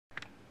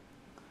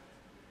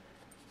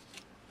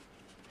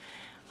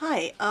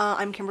Hi,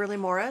 I'm Kimberly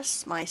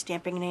Morris. My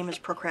stamping name is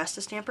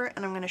Procrastistamper,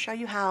 and I'm going to show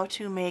you how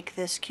to make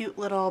this cute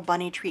little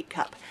bunny treat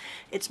cup.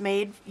 It's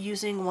made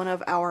using one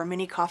of our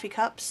mini coffee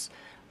cups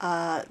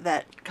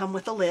that come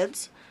with the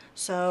lids.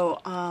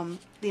 So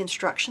the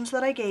instructions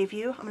that I gave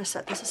you, I'm going to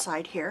set this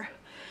aside here.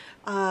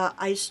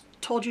 I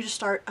told you to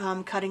start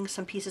cutting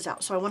some pieces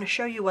out, so I want to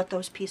show you what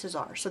those pieces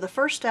are. So the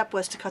first step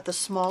was to cut the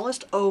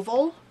smallest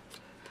oval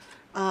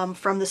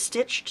from the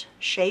Stitched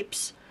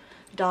Shapes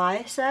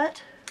die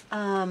set.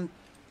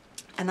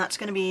 And that's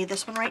going to be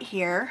this one right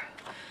here.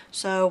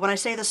 So when I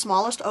say the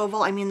smallest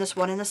oval, I mean this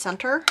one in the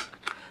center.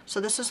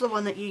 So this is the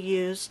one that you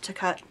use to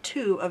cut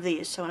 2 of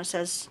these. So when it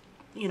says,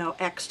 you know,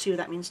 x2,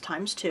 that means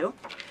times 2.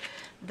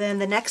 Then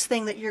the next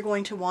thing that you're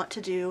going to want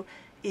to do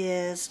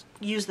is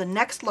use the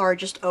next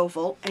largest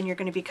oval, and you're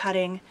going to be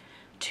cutting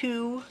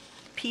 2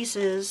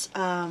 pieces,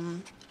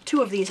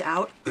 2 of these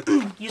out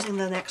using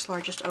the next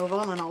largest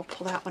oval, and I'll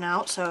pull that one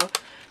out. So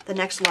the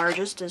next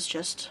largest is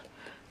just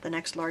the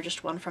next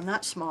largest one from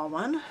that small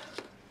one.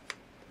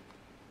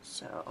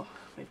 So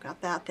we've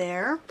got that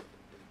there.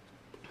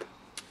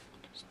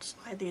 Just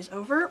slide these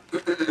over.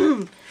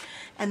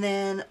 And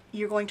then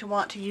you're going to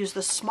want to use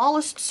the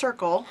smallest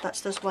circle,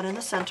 that's this one in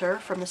the center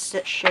from the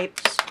Stitch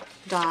Shapes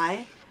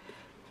die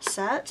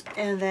set,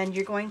 and then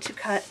you're going to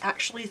cut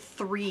actually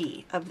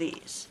 3 of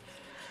these.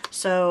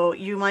 So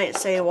you might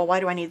say, well,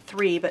 why do I need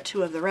 3 but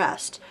 2 of the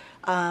rest?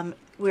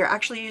 We're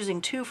actually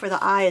using 2 for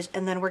the eyes,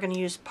 and then we're going to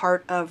use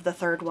part of the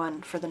third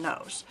one for the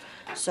nose.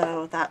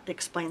 So that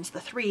explains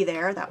the 3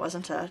 there. That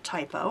wasn't a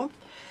typo.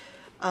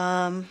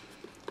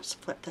 Let's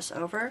flip this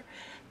over.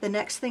 The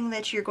next thing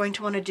that you're going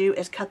to want to do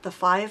is cut the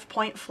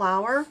 5-point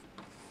flower.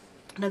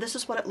 Now this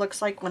is what it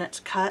looks like when it's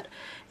cut,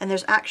 and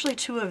there's actually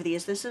 2 of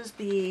these. This is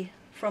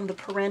from the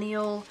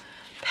Perennial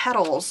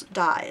Petals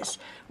dies,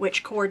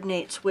 which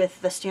coordinates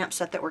with the stamp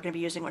set that we're going to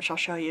be using, which I'll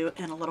show you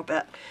in a little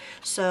bit.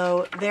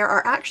 So there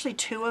are actually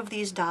 2 of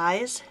these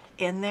dies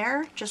in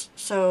there, just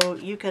so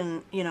you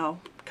can, you know,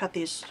 cut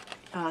these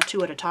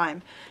 2 at a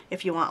time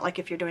if you want, like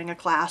if you're doing a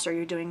class or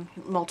you're doing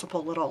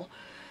multiple little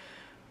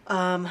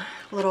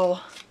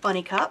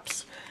bunny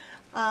cups.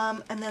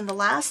 And then the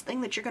last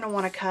thing that you're going to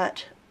want to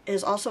cut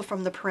is also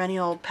from the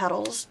Perennial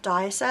Petals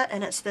die set,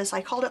 and it's this,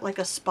 I called it like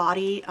a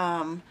spotty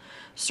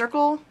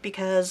circle,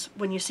 because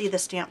when you see the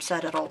stamp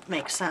set it'll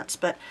make sense,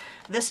 but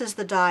this is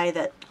the die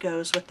that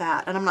goes with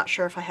that, and I'm not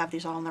sure if I have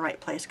these all in the right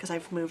place because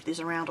I've moved these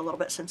around a little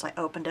bit since I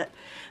opened it,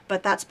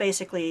 but that's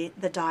basically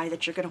the die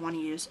that you're going to want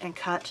to use, and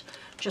cut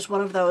just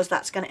one of those.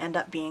 That's going to end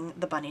up being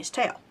the bunny's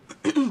tail.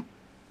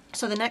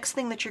 So the next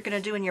thing that you're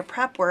going to do in your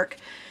prep work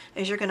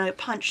is you're going to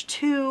punch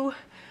 2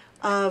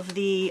 of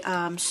the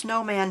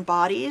snowman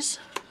bodies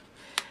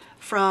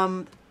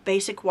from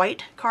basic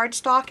white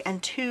cardstock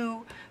and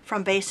 2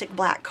 from basic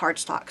black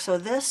cardstock. So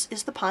this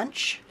is the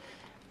punch.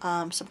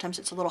 Sometimes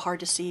it's a little hard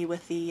to see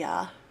with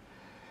the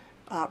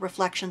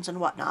reflections and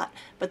whatnot,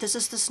 but this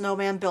is the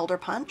snowman builder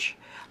punch.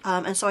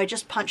 And so I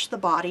just punched the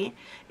body.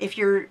 If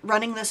you're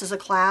running this as a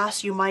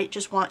class, you might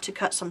just want to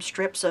cut some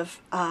strips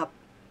of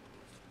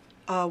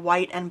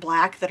white and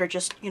black that are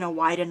just, you know,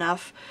 wide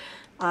enough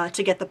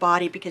to get the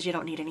body, because you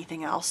don't need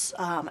anything else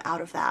out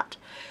of that.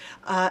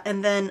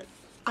 And then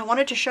I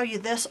wanted to show you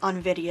this on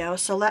video,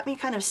 so let me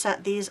kind of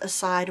set these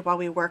aside while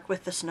we work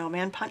with the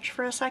snowman punch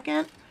for a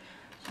second.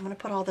 I'm going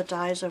to put all the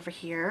dies over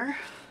here,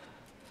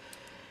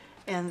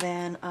 and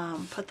then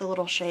put the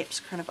little shapes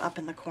kind of up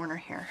in the corner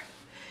here.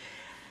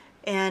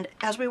 And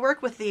as we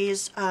work with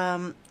these,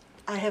 I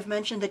have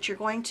mentioned that you're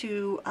going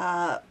to,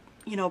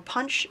 you know,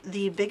 punch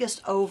the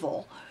biggest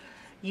oval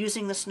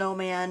using the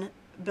snowman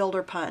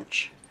builder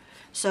punch.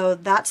 So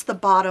that's the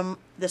bottom,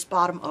 this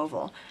bottom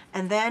oval.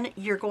 And then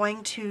you're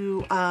going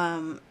to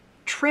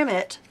trim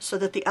it so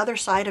that the other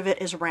side of it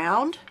is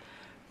round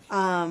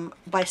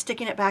by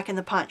sticking it back in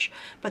the punch.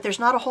 But there's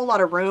not a whole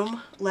lot of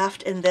room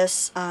left in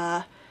this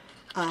part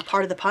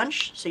of the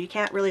punch, so you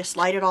can't really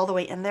slide it all the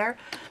way in there.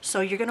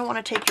 So you're going to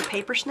want to take your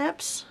paper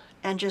snips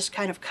and just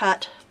kind of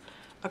cut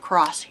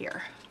across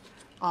here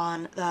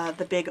on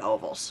the big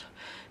ovals.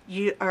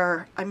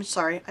 I'm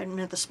sorry, I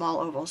meant the small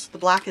ovals. The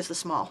black is the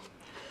small.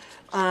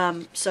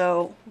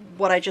 So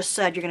what I just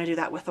said, you're going to do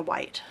that with the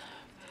white.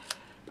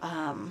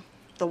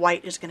 The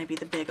white is going to be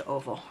the big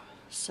oval.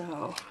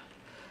 So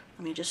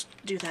let me just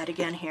do that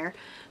again here.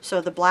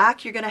 So the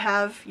black you're going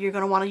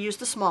to want to use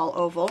the small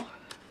oval.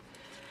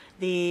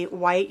 The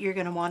white you're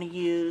going to want to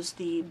use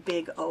the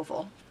big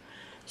oval.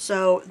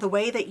 So the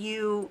way that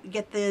you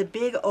get the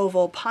big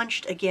oval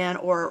punched again,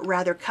 or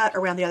rather cut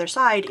around the other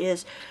side,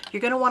 is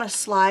you're going to want to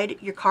slide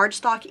your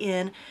cardstock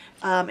in.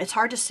 It's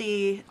hard to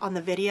see on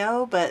the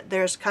video, but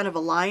there's kind of a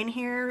line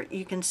here.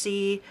 You can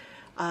see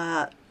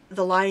the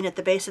line at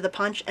the base of the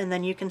punch, and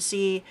then you can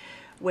see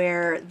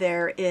where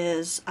there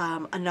is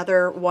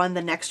another one,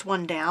 the next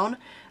one down.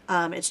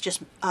 It's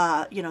just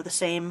you know, the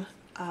same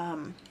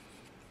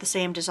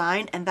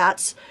design, and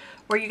that's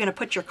where you're going to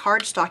put your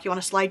cardstock. You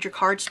want to slide your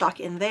cardstock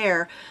in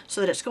there so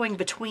that it's going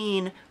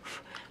between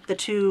the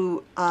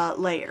 2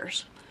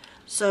 layers.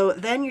 So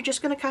then you're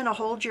just going to kind of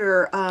hold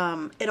your,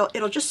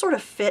 it'll just sort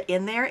of fit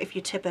in there if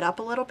you tip it up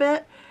a little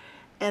bit.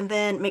 And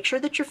then make sure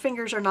that your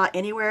fingers are not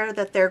anywhere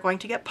that they're going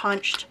to get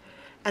punched,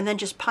 and then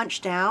just punch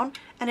down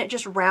and it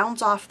just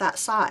rounds off that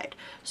side.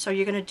 So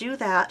you're going to do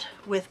that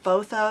with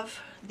both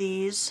of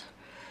these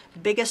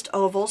biggest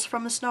ovals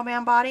from the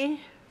snowman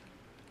body.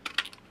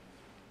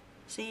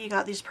 See, you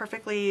got these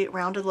perfectly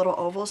rounded little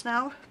ovals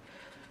now.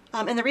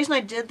 And the reason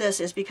I did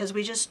this is because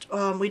we just,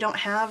 we don't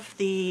have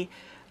the,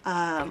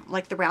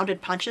 like the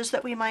rounded punches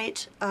that we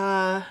might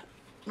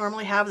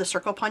normally have, the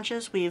circle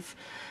punches. We've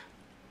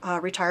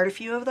retired a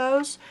few of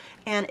those,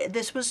 and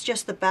this was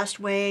just the best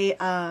way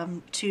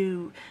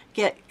to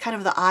get kind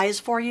of the eyes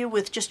for you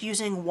with just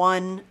using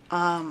one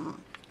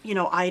you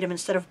know, item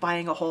instead of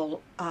buying a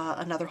whole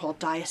another whole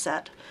die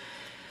set.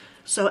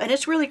 So, and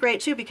it's really great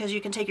too because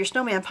you can take your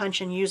snowman punch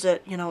and use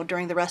it, you know,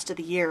 during the rest of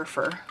the year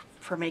for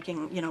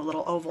making, you know,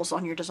 little ovals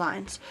on your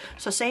designs.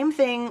 So same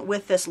thing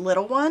with this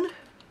little one.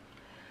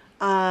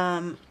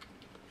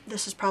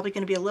 This is probably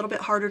going to be a little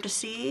bit harder to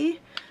see,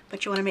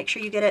 but you want to make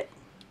sure you get it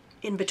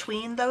in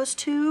between those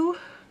two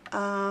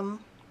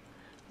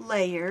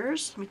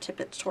layers. Let me tip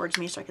it towards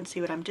me so I can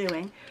see what I'm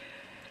doing.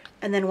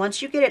 And then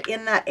once you get it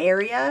in that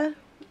area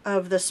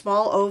of the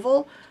small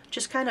oval,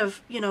 just kind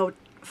of, you know,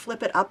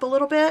 flip it up a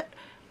little bit.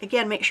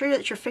 Again, make sure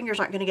that your fingers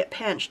aren't going to get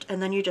pinched,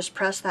 and then you just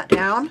press that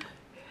down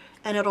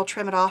and it'll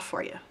trim it off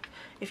for you.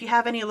 If you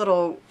have any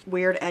little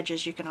weird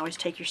edges, you can always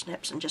take your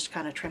snips and just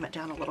kind of trim it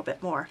down a little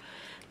bit more.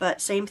 But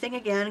same thing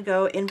again,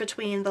 go in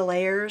between the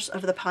layers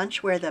of the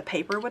punch where the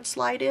paper would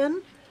slide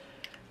in.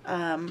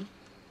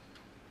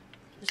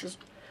 This is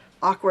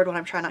awkward when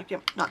I'm trying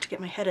not to get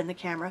my head in the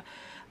camera.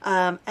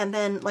 And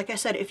then, like I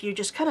said, if you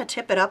just kind of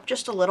tip it up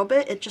just a little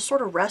bit, it just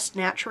sort of rests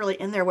naturally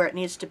in there where it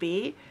needs to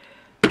be.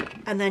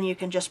 And then you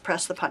can just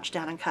press the punch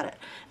down and cut it.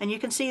 And you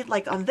can see,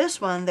 like on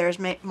this one, there's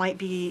might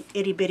be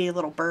itty bitty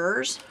little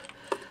burrs.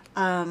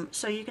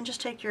 So you can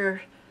just take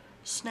your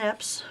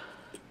snips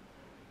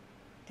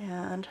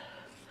and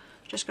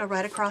just go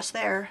right across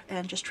there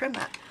and just trim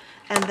that.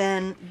 And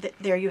then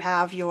there you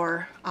have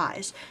your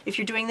eyes. If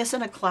you're doing this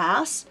in a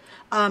class,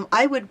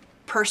 I would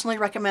personally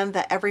recommend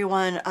that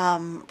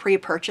everyone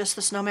pre-purchase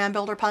the Snowman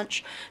Builder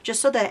Punch, just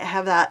so they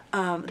have that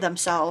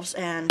themselves,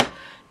 and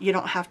you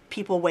don't have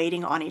people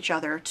waiting on each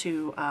other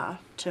to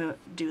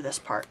do this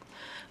part.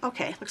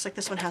 Okay, looks like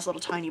this one has little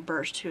tiny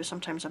burrs too.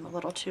 Sometimes I'm a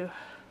little too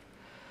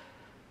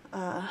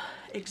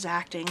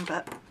exacting,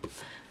 but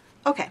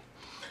okay.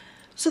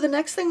 So the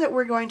next thing that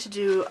we're going to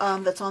do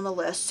that's on the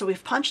list, so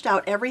we've punched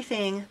out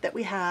everything that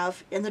we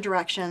have in the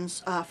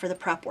directions for the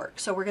prep work.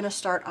 So we're going to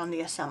start on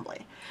the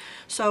assembly.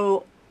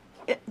 So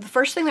the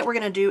first thing that we're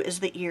going to do is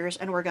the ears,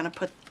 and we're going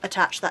to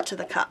attach that to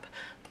the cup.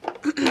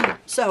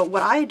 So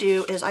what I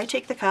do is I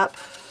take the cup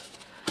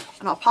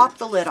and I'll pop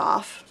the lid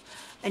off,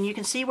 and you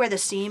can see where the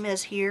seam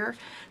is here.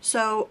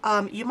 So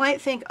you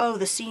might think, oh,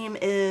 the seam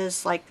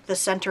is like the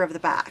center of the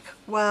back.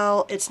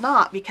 Well, it's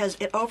not, because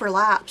it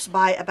overlaps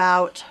by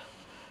about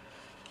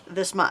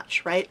this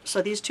much, right?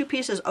 So these two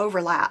pieces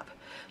overlap.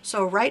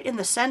 So right in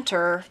the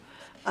center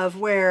of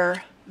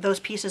where those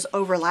pieces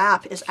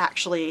overlap is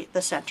actually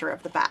the center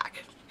of the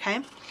back,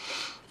 okay?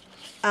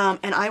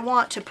 And I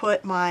want to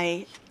put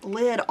my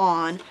lid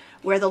on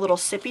where the little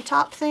sippy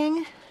top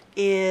thing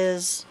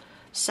is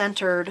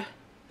centered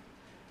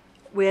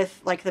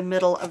with like the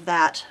middle of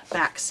that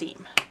back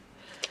seam.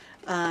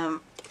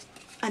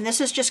 And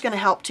this is just going to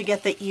help to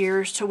get the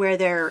ears to where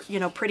they're, you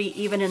know,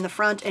 pretty even in the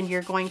front, and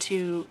you're going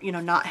to, you know,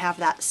 not have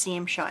that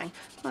seam showing.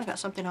 Oh, I got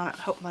something on it.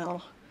 I hope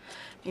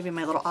maybe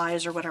my little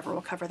eyes or whatever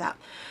will cover that.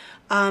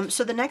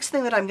 So the next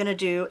thing that I'm going to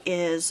do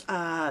is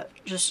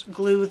just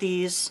glue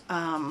these,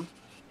 let's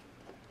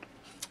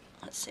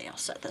see, I'll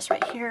set this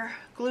right here,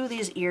 glue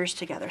these ears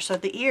together. So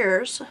the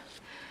ears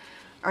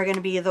are going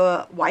to be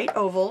the white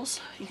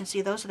ovals, you can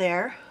see those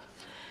there,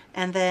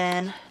 and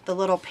then the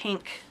little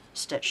pink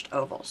stitched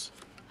ovals.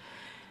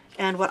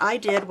 And what I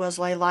did was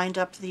I lined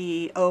up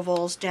the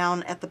ovals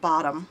down at the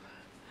bottom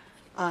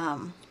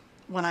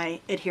when I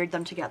adhered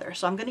them together.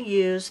 So I'm going to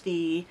use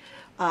the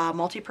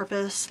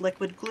multi-purpose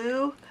liquid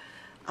glue.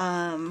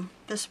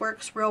 This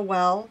works real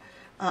well.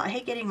 I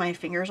hate getting my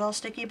fingers all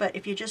sticky, but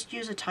if you just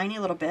use a tiny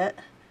little bit,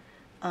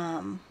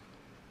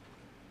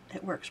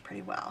 it works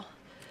pretty well.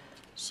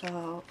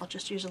 So I'll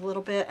just use a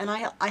little bit, and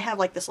I have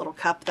like this little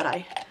cup that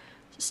I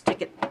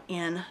stick it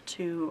in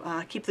to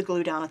keep the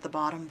glue down at the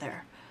bottom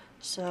there.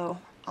 So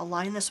I'll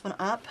line this one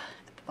up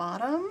at the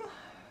bottom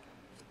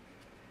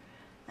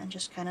and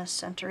just kind of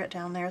center it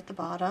down there at the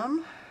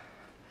bottom.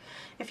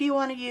 If you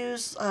want to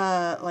use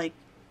like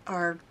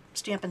our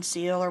Stampin'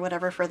 Seal or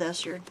whatever for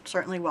this, you're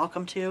certainly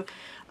welcome to.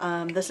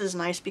 This is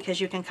nice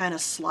because you can kind of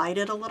slide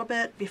it a little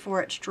bit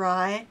before it's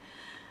dry.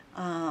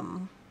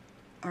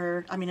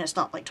 Or, I mean, it's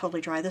not like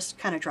totally dry. This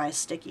kind of dries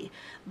sticky.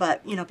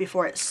 But, you know,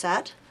 before it's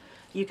set,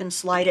 you can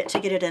slide it to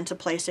get it into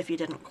place if you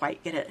didn't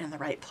quite get it in the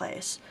right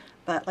place.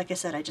 But like I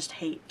said, I just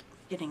hate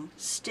getting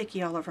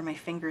sticky all over my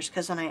fingers,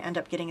 because then I end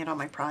up getting it on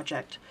my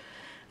project.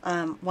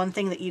 One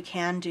thing that you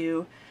can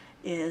do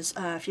is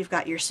if you've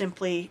got your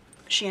Simply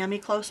chamois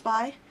close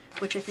by,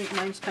 which I think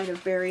mine's kind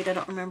of buried. I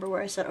don't remember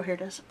where I said. Oh, here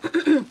it is.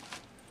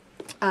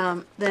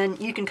 Then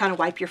you can kind of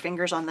wipe your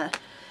fingers on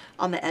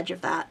the edge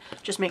of that.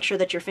 Just make sure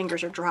that your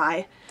fingers are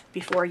dry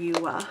before you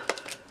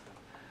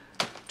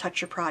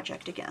touch your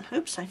project again.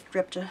 Oops, I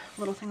dripped a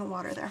little thing of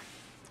water there.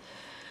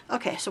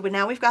 Okay, so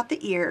now we've got the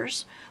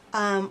ears.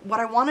 What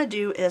I want to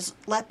do is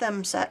let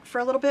them set for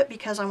a little bit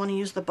because I want to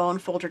use the bone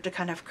folder to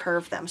kind of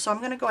curve them. So I'm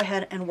going to go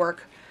ahead and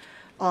work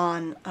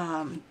on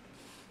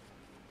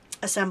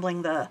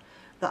assembling the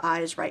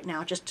eyes right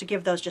now, just to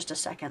give those just a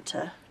second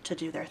to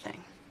do their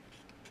thing.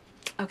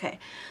 Okay,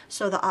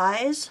 so the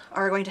eyes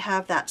are going to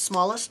have that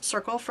smallest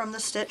circle from the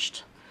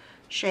stitched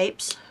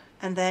shapes,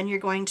 and then you're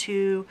going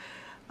to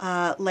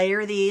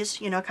layer these,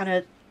 you know, kind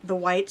of the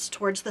whites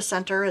towards the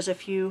center as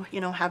if you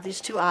have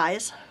these two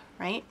eyes,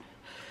 right?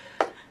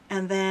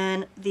 And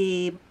then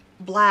the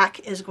black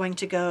is going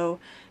to go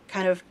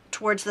kind of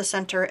towards the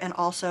center and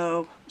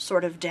also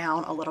sort of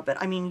down a little bit.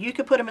 I mean, you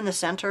could put them in the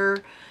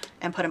center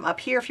and put them up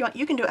here if you want.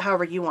 You can do it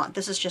however you want.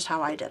 This is just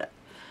how I did it.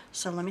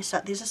 So let me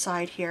set these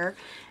aside here.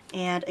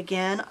 And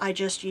again, I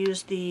just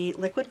used the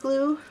liquid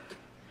glue.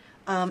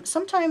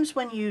 Sometimes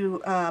when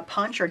you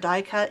punch or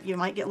die cut, you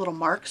might get little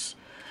marks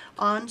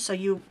on, so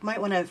you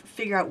might want to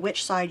figure out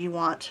which side you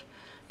want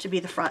to be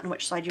the front and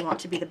which side you want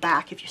to be the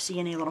back if you see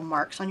any little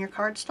marks on your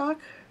cardstock.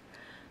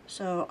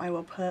 So I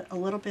will put a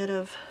little bit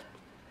of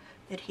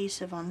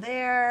adhesive on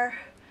there,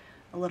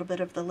 a little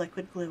bit of the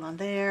liquid glue on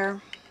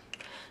there,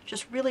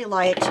 just really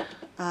light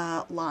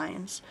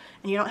lines.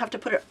 And you don't have to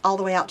put it all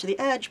the way out to the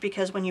edge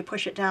because when you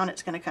push it down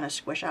it's going to kind of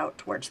squish out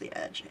towards the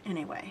edge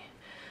anyway.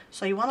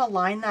 So you want to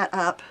line that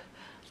up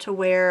to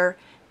where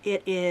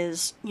it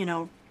is, you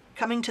know,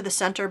 coming to the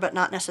center but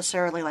not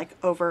necessarily like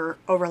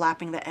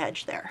overlapping the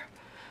edge there,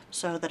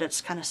 so that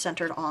it's kind of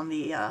centered on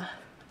the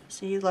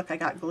see, look, I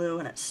got glue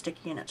and it's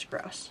sticky and it's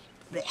gross.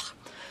 Blech.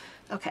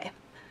 Okay,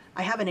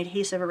 I have an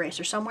adhesive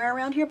eraser somewhere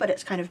around here, but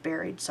it's kind of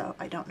buried, so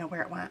I don't know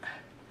where it went.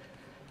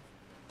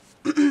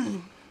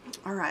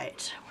 All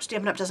right,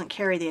 Stampin' Up! Doesn't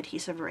carry the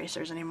adhesive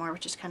erasers anymore,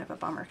 which is kind of a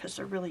bummer because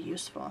they're really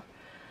useful.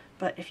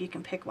 But if you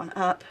can pick one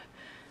up,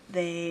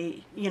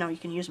 they, you know, you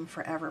can use them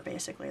forever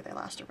basically. They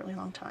last a really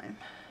long time.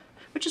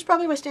 Which is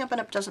probably why Stampin'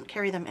 Up! Doesn't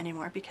carry them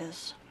anymore,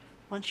 because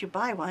once you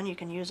buy one, you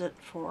can use it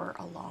for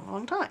a long,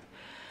 long time.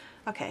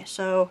 Okay,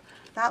 so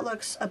that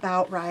looks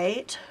about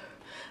right.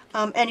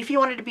 And if you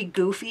wanted to be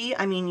goofy,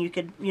 I mean, you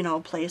could, you know,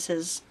 place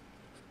his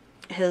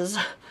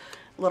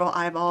little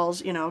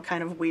eyeballs, you know,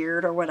 kind of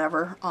weird or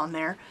whatever on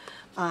there.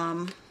 Let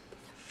me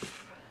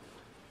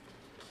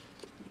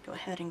go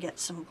ahead and get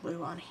some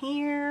glue on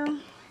here.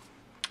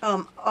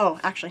 Oh,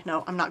 actually,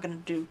 no, I'm not going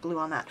to do glue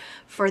on that.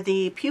 For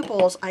the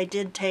pupils, I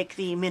did take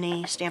the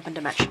mini Stampin'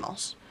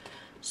 Dimensionals.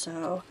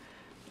 So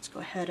let's go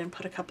ahead and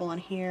put a couple on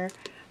here.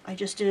 I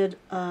just did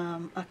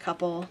a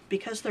couple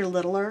because they're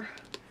littler,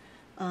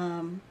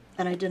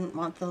 and I didn't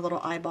want the little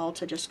eyeball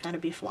to just kind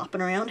of be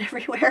flopping around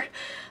everywhere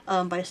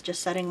by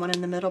just setting one in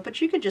the middle. But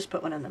you could just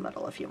put one in the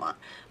middle if you want.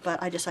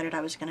 But I decided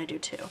I was going to do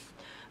two.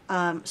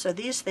 So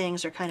these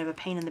things are kind of a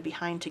pain in the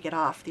behind to get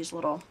off, these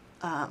little,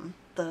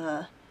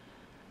 the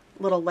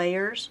little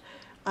layers.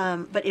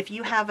 But if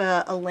you have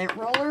a lint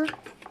roller,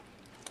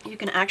 you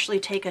can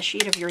actually take a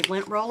sheet of your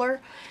lint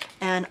roller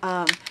and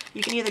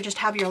you can either just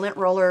have your lint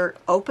roller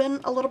open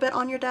a little bit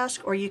on your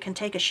desk, or you can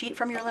take a sheet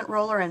from your lint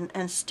roller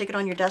and stick it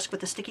on your desk with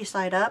the sticky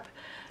side up.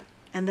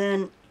 And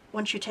then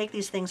once you take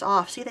these things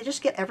off, see, they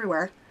just get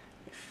everywhere,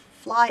 they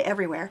fly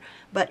everywhere.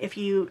 But if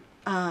you,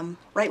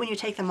 right when you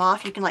take them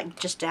off, you can like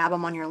just dab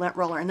them on your lint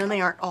roller, and then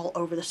they aren't all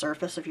over the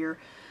surface of your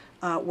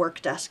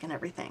work desk and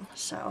everything.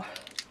 So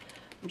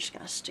I'm just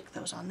going to stick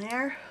those on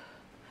there.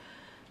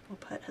 We'll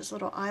put his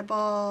little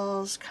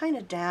eyeballs kind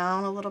of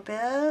down a little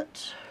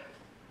bit.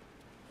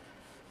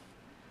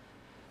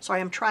 Sorry,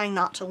 I'm trying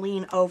not to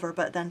lean over,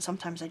 but then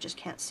sometimes I just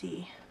can't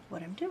see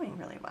what I'm doing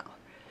really well.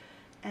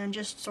 And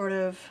just sort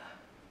of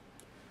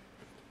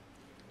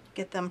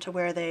get them to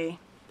where they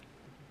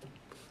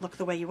look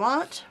the way you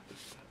want.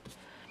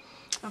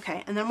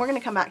 Okay, and then we're going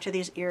to come back to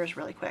these ears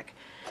really quick.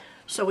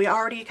 So we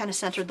already kind of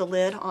centered the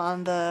lid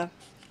on the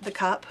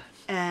cup,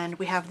 and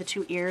we have the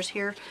two ears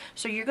here.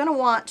 So you're going to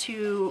want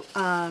to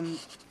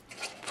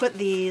put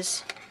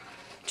these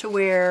to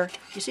where,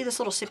 you see this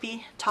little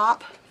sippy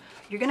top?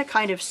 You're going to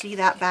kind of see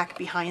that back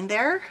behind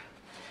there,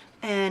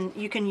 and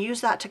you can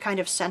use that to kind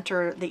of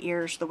center the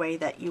ears the way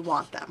that you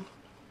want them.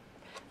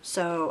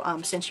 So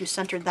since you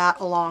centered that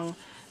along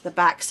the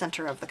back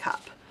center of the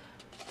cup,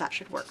 that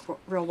should work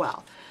real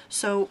well.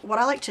 So what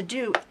I like to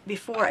do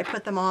before I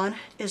put them on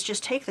is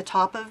just take the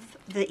top of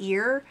the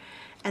ear,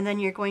 and then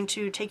you're going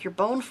to take your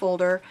bone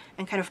folder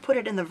and kind of put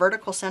it in the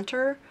vertical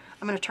center.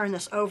 I'm going to turn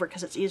this over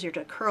because it's easier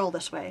to curl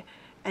this way.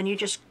 And you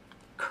just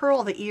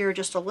curl the ear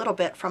just a little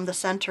bit from the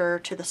center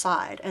to the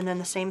side, and then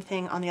the same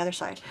thing on the other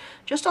side.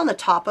 Just on the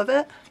top of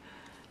it.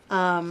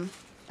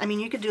 I mean,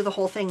 you could do the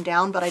whole thing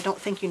down, but I don't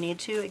think you need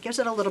to. It gives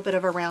it a little bit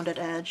of a rounded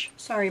edge.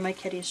 Sorry, my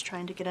kitty's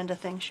trying to get into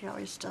things. She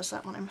always does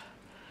that when I'm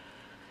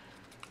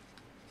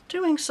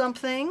doing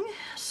something.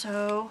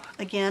 So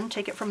again,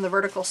 take it from the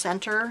vertical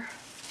center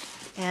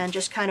and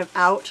just kind of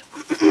out,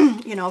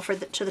 you know,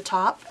 to the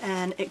top,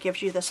 and it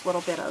gives you this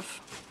little bit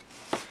of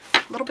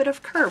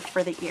curve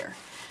for the ear.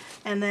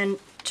 And then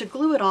to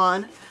glue it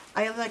on,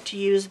 I like to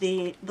use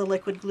the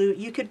liquid glue.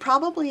 You could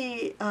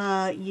probably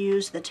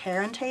use the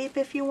tear and tape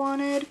if you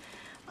wanted.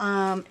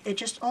 It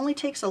just only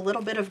takes a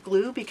little bit of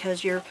glue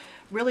because you're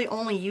really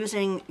only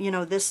using, you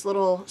know, this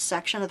little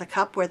section of the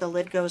cup where the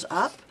lid goes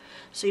up.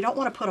 So you don't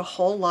want to put a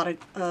whole lot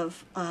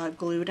of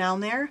glue down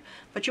there,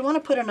 but you want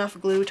to put enough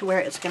glue to where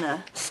it's going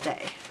to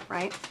stay,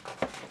 right?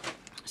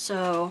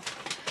 So,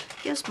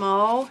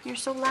 Gizmo, you're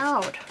so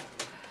loud.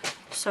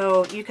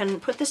 So you can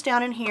put this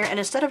down in here, and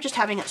instead of just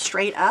having it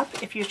straight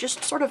up, if you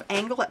just sort of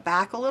angle it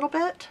back a little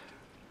bit,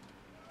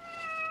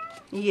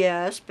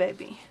 yes,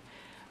 baby,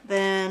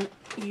 then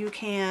you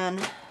can,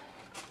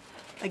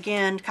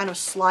 again, kind of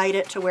slide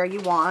it to where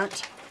you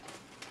want,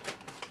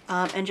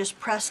 and just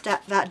press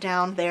that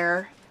down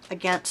there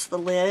against the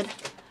lid,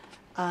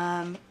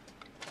 and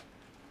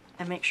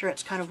make sure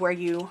it's kind of where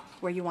you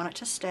want it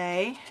to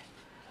stay.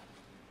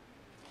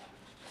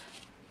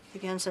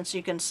 Again, since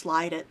you can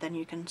slide it, then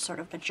you can sort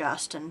of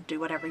adjust and do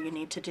whatever you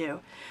need to do.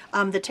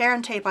 The tear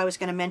and tape I was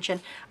going to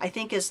mention, I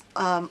think is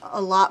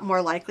a lot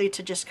more likely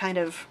to just kind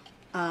of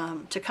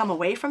to come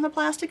away from the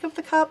plastic of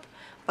the cup,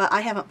 but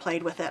I haven't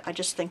played with it. I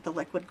just think the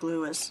liquid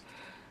glue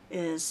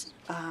is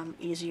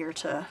easier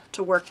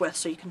to work with,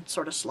 so you can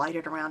sort of slide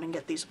it around and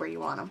get these where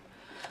you want them.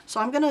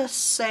 So I'm going to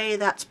say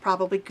that's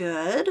probably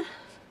good.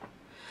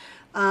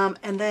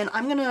 And then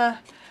I'm going to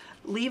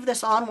leave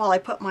this on while I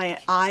put my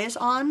eyes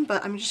on,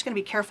 but I'm just going to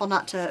be careful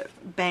not to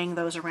bang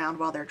those around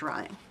while they're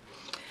drying.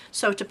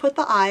 So to put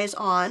the eyes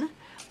on,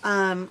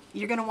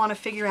 you're going to want to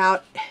figure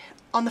out,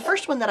 on the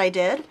first one that I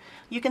did,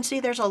 you can see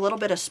there's a little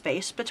bit of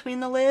space between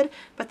the lid,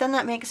 but then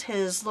that makes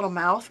his little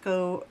mouth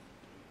go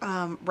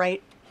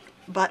right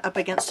butt up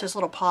against his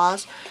little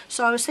paws.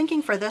 So I was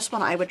thinking for this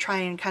one I would try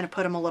and kind of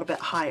put him a little bit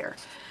higher.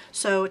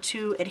 So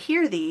to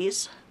adhere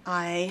these,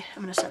 I'm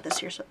going to set this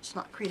here so it's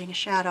not creating a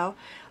shadow.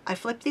 I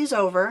flip these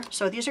over,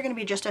 so these are going to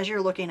be just as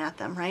you're looking at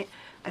them, right?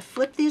 I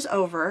flip these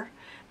over,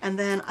 and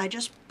then I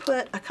just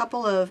put a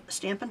couple of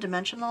Stampin'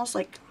 Dimensionals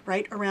like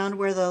right around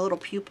where the little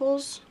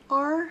pupils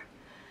are,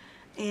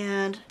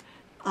 and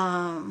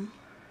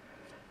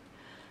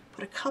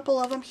put a couple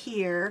of them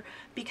here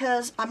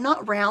because I'm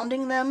not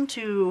rounding them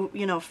to,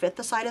 you know, fit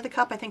the side of the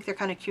cup. I think they're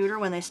kind of cuter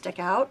when they stick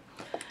out.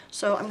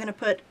 So I'm going to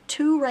put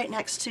two right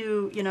next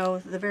to, you know,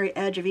 the very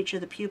edge of each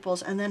of the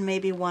pupils, and then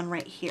maybe one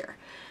right here.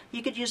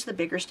 You could use the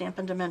bigger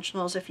Stampin'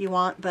 Dimensionals if you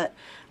want, but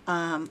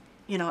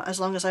you know, as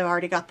long as I've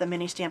already got the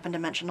mini Stampin'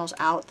 Dimensionals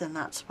out, then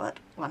that's what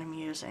I'm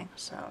using.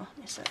 So let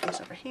me set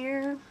these over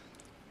here.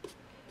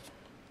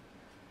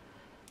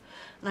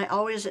 And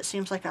it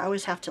seems like I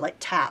always have to like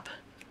tap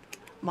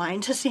mine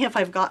to see if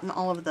I've gotten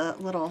all of the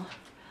little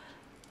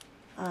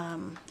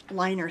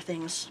liner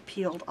things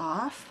peeled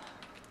off.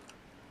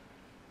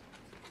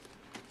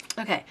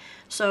 Okay,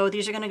 so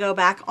these are going to go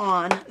back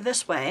on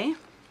this way.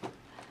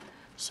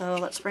 So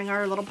let's bring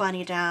our little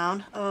bunny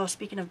down. Oh,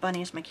 speaking of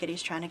bunnies, my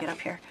kitty's trying to get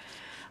up here.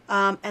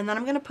 And then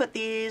I'm going to put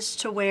these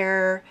to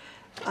where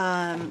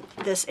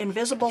this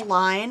invisible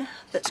line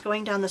that's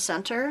going down the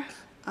center,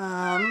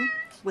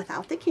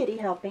 without the kitty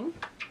helping.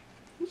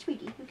 Hey,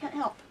 sweetie, you can't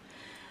help.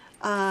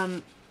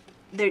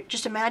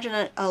 Just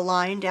imagine a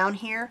line down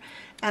here,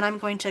 and I'm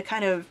going to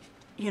kind of,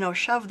 you know,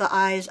 shove the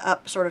eyes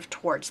up sort of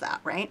towards that,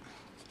 right?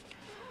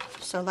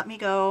 So let me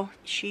go.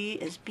 She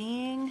is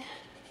being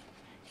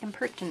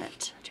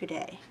impertinent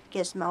today.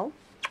 Gizmo,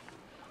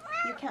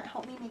 you can't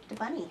help me make the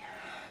bunny.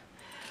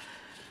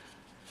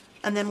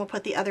 And then we'll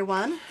put the other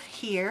one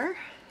here,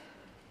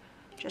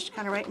 just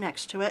kind of right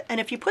next to it. And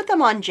if you put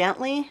them on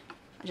gently,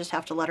 I just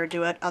have to let her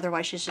do it,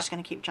 otherwise she's just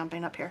going to keep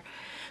jumping up here.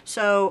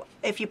 So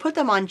if you put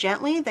them on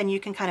gently, then you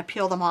can kind of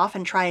peel them off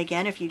and try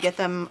again if you get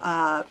them,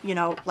 you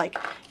know, like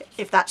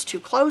if that's too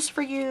close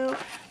for you.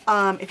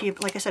 If you,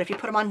 like I said, if you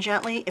put them on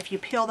gently, if you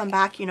peel them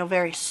back, you know,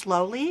 very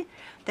slowly,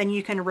 then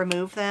you can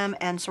remove them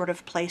and sort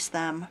of place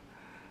them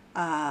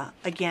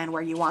again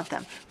where you want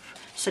them.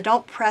 So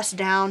don't press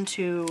down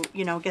to,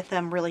 you know, get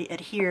them really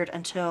adhered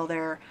until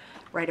they're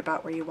right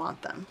about where you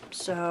want them.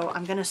 So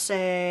I'm going to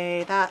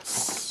say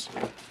that's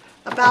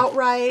about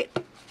right.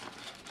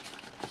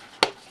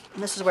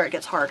 And this is where it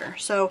gets harder.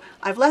 So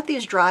I've let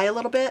these dry a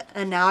little bit,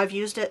 and now I've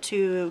used it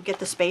to get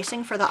the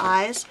spacing for the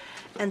eyes.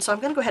 And so I'm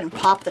going to go ahead and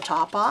pop the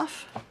top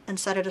off and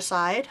set it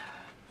aside.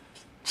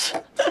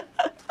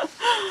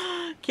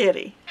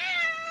 Kitty.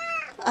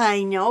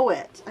 I know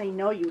it. I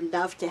know you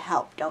love to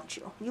help, don't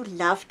you? You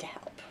love to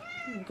help.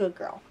 Good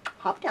girl.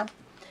 Hop down.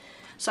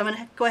 So I'm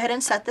going to go ahead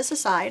and set this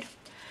aside.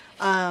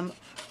 And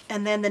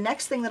then the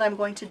next thing that I'm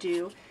going to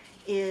do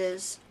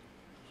is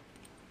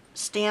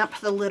stamp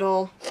the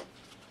little,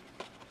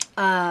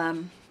 I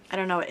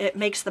don't know, it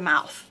makes the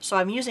mouth. So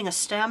I'm using a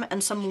stem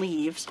and some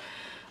leaves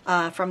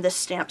from this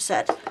stamp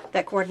set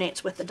that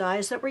coordinates with the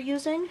dies that we're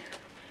using.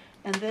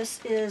 And this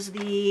is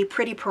the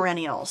Pretty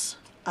Perennials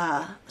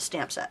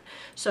stamp set.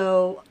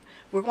 So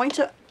we're going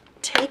to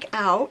take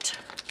out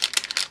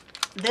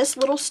this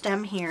little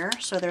stem here.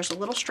 So there's a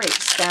little straight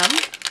stem.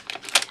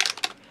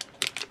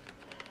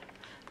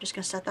 I'm just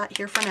going to set that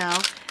here for now.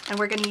 And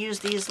we're going to use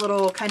these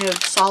little kind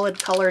of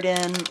solid colored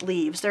in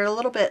leaves. They're a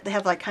little bit, they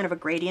have like kind of a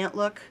gradient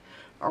look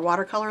or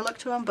watercolor look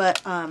to them,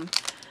 but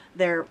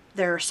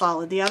they're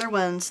solid. The other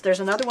ones, there's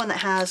another one that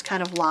has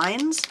kind of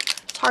lines.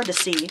 It's hard to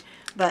see,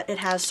 but it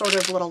has sort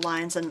of little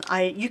lines, and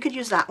you could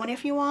use that one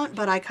if you want,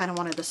 but I kind of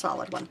wanted the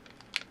solid one.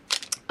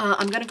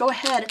 I'm going to go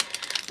ahead,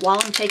 while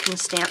I'm taking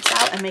stamps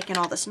out and making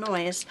all this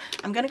noise,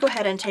 I'm going to go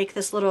ahead and take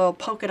this little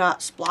polka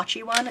dot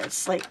splotchy one.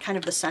 It's like kind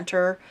of the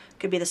center,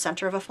 could be the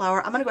center of a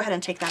flower. I'm going to go ahead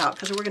and take that out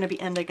because we're going to be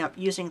ending up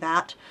using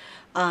that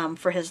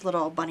for his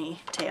little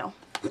bunny tail.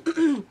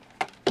 So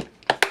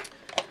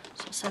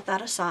set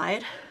that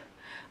aside.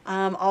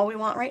 All we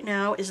want right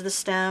now is the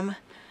stem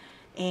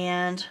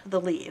and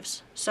the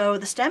leaves. So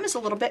the stem is a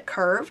little bit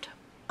curved.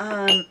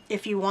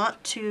 If you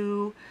want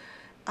to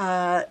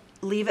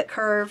leave it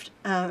curved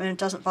and it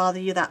doesn't bother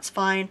you, that's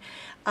fine.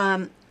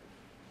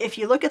 If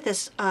you look at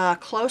this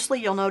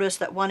closely, you'll notice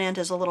that one end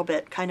is a little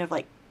bit kind of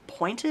like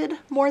pointed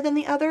more than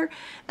the other,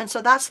 and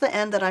so that's the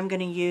end that I'm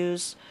going to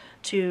use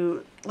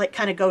to like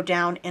kind of go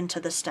down into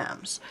the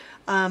stems.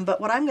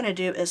 But what I'm going to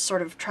do is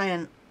sort of try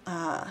and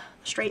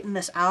straighten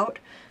this out,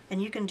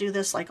 and you can do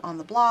this like on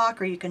the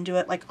block, or you can do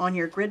it like on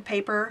your grid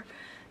paper.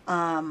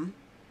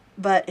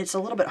 But it's a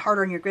little bit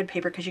harder on your grid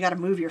paper because you got to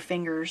move your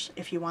fingers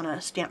if you want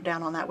to stamp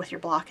down on that with your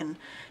block and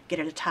get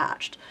it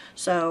attached.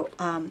 So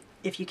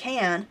if you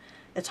can,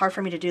 it's hard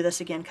for me to do this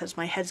again because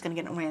my head's going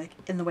to get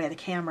in the way of the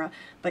camera,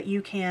 but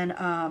you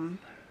can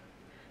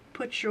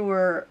put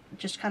your,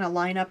 just kind of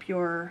line up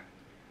your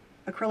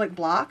acrylic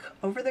block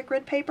over the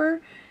grid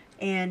paper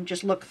and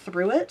just look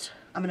through it.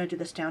 I'm going to do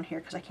this down here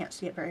because I can't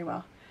see it very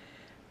well.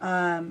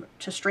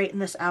 To straighten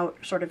this out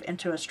sort of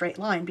into a straight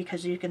line,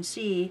 because you can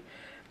see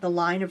the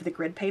line of the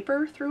grid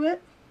paper through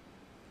it.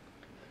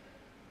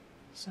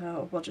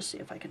 So we'll just see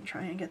if I can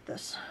try and get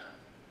this.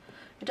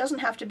 It doesn't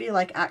have to be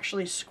like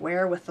actually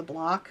square with the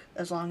block,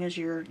 as long as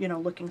you're, you know,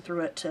 looking through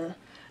it to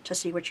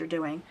see what you're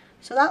doing.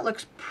 So that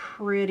looks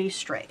pretty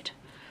straight.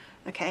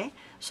 Okay,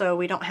 so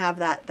we don't have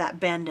that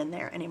bend in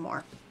there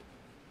anymore.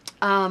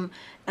 And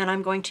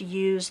I'm going to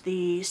use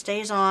the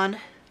Stays On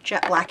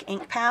Jet Black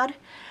ink pad.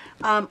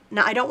 Now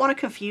I don't want to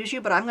confuse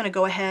you, but I'm going to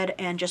go ahead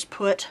and just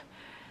put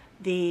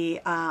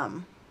the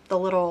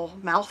little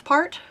mouth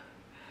part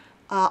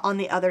on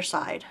the other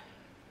side.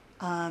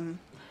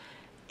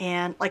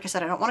 And like I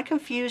said, I don't want to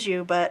confuse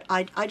you, but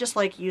I just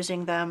like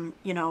using them,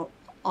 you know,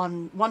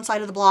 on one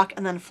side of the block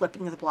and then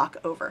flipping the block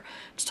over.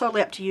 It's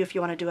totally up to you if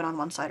you want to do it on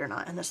one side or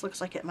not. And this looks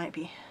like it might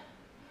be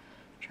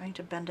trying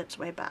to bend its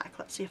way back.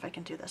 Let's see if I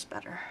can do this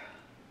better.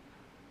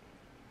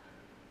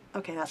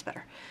 Okay, that's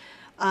better.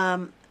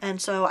 And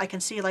so I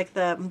can see like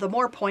the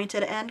more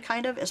pointed end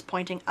kind of is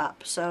pointing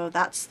up. So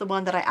that's the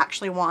one that I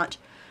actually want,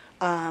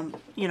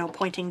 you know,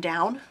 pointing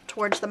down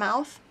towards the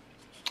mouth.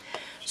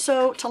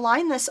 So to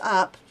line this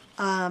up,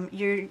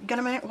 you're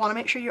going to want to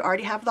make sure you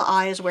already have the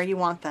eyes where you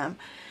want them.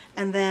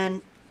 And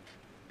then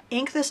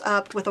ink this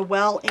up with a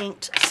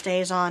well-inked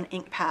Stays On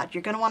ink pad.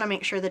 You're going to want to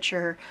make sure that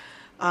your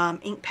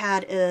ink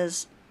pad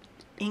is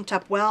inked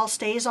up well.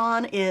 Stays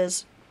On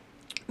is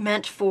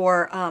meant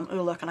for, oh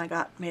look, and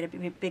I made a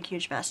big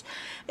huge mess.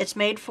 It's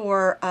made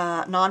for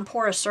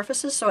non-porous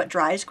surfaces, so it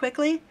dries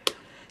quickly.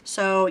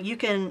 So you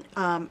can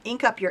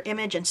ink up your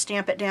image and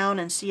stamp it down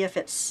and see if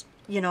it's,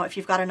 you know, if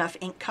you've got enough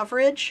ink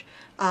coverage,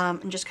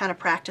 and just kind of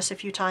practice a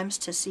few times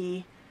to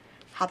see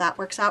how that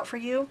works out for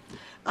you.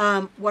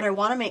 What I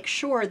want to make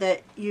sure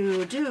that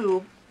you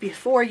do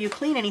before you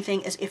clean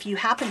anything is, if you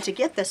happen to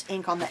get this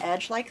ink on the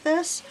edge like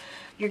this,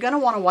 you're going to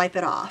want to wipe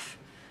it off.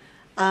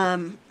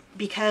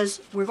 Because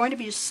we're going to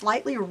be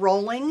slightly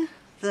rolling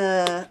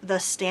the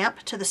stamp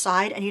to the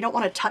side, and you don't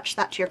want to touch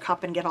that to your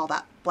cup and get all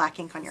that black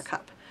ink on your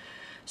cup.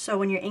 So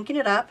when you're inking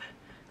it up,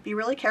 be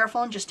really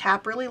careful and just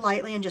tap really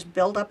lightly and just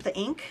build up the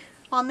ink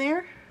on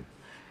there.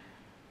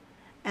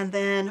 And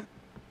then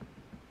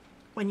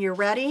when you're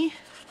ready,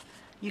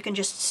 you can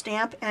just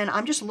stamp, and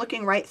I'm just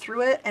looking right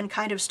through it and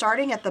kind of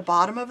starting at the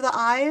bottom of the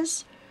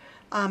eyes,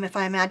 if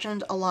I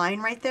imagined a line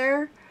right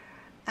there,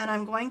 and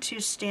I'm going to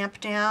stamp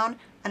down,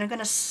 and I'm going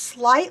to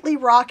slightly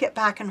rock it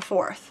back and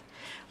forth.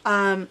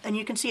 And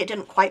you can see it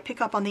didn't quite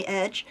pick up on the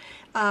edge.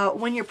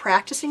 When you're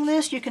practicing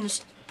this, you can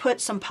put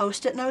some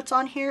post-it notes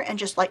on here and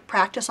just like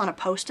practice on a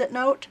post-it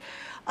note,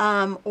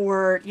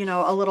 or, you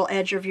know, a little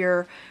edge of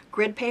your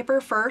grid paper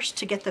first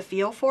to get the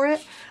feel for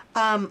it.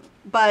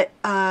 But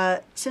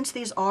since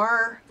these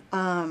are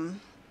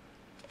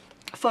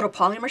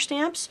photopolymer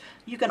stamps,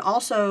 you can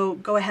also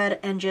go ahead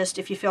and just,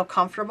 if you feel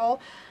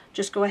comfortable,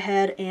 just go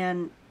ahead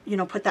and, you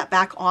know, put that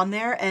back on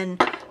there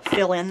and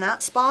fill in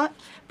that spot.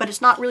 But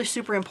it's not really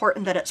super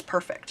important that it's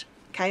perfect.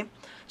 Okay,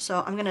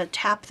 so I'm going to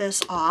tap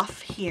this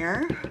off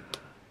here,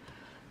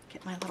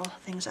 get my little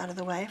things out of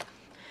the way,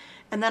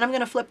 and then I'm going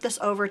to flip this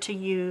over to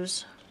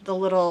use the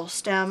little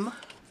stem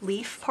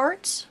leaf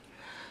parts.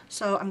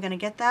 So I'm going to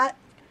get that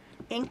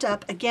inked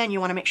up. Again, you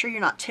want to make sure you're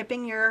not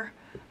tipping your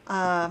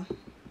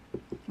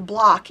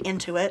block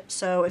into it.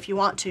 So if you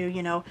want to,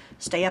 you know,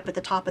 stay up at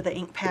the top of the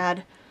ink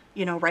pad,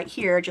 you know, right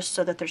here, just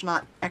so that there's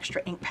not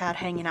extra ink pad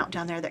hanging out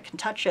down there that can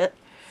touch it.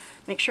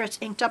 Make sure it's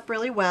inked up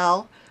really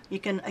well. You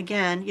can,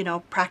 again, you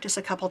know, practice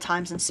a couple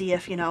times and see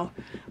if, you know,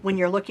 when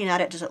you're looking at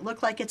it, does it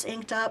look like it's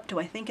inked up? Do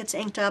I think it's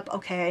inked up?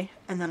 Okay,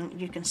 and then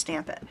you can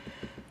stamp it.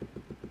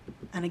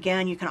 And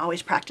again, you can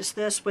always practice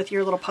this with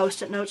your little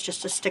Post-it notes,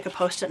 just to stick a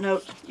Post-it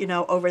note, you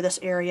know, over this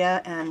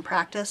area and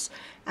practice.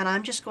 And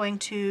I'm just going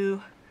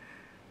to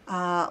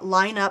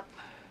line up,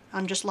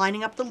 I'm just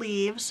lining up the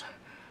leaves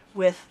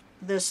with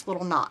this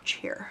little notch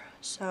here.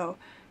 So,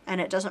 and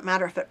it doesn't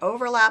matter if it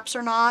overlaps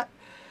or not.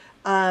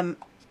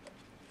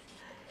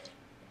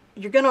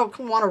 You're going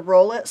to want to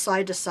roll it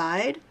side to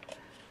side.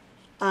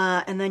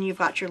 And then you've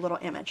got your little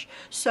image.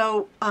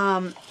 So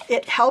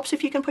it helps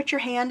if you can put your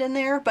hand in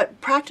there, but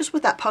practice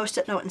with that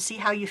Post-it note and see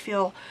how you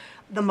feel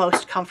the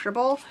most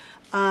comfortable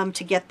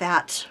to get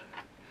that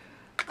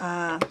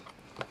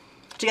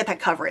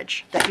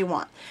coverage that you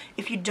want.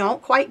 If you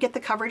don't quite get the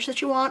coverage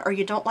that you want, or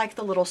you don't like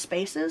the little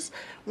spaces,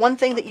 one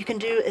thing that you can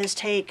do is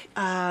take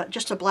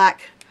just a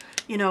black,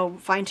 you know,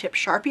 fine tip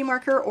Sharpie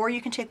marker, or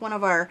you can take one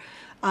of our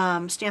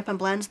Stampin'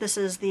 Blends. This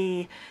is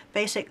the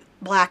basic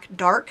black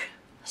dark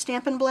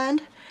Stampin'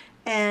 Blend,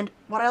 and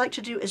what I like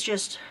to do is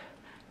just,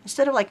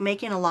 instead of like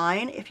making a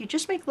line, if you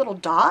just make little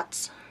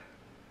dots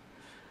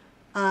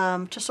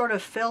to sort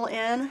of fill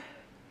in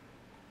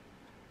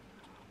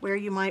where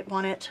you might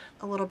want it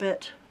a little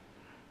bit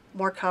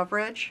more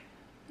coverage,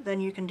 then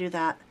you can do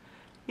that,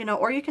 you know,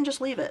 or you can just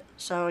leave it,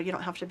 so you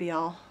don't have to be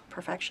all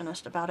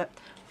perfectionist about it.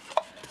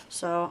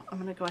 So I'm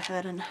going to go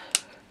ahead and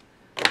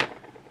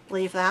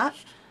leave that.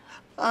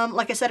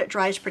 Like I said, it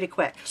dries pretty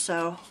quick,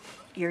 so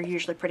you're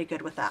usually pretty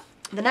good with that.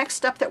 The next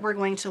step that we're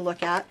going to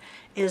look at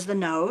is the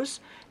nose,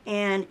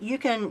 and you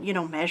can, you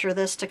know, measure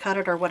this to cut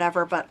it or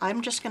whatever, but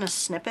I'm just going to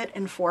snip it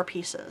in 4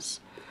 pieces.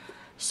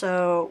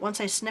 So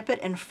once I snip it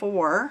in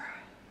 4,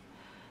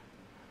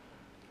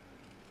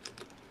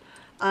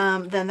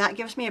 then that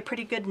gives me a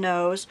pretty good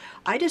nose.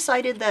 I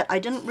decided that I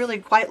didn't really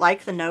quite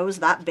like the nose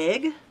that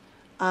big,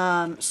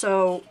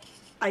 so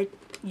I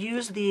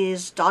use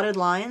these dotted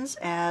lines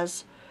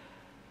as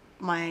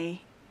my,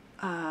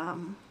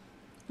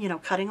 you know,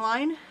 cutting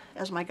line,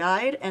 as my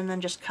guide, and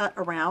then just cut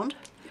around,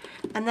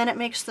 and then it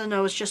makes the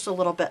nose just a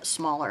little bit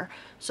smaller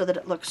so that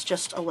it looks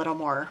just a little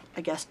more,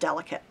 I guess,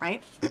 delicate,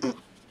 right?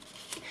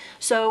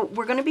 So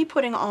we're going to be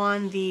putting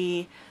on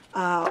the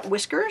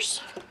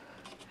whiskers,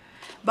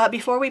 but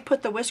before we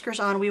put the whiskers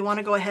on, we want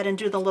to go ahead and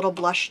do the little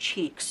blush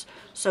cheeks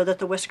so that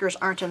the whiskers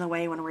aren't in the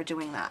way when we're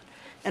doing that.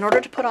 In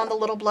order to put on the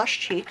little blush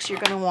cheeks, you're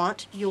going to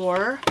want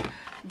your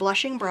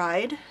Blushing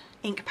Bride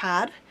ink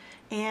pad,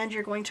 and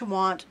you're going to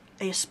want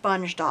a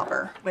sponge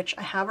dauber, which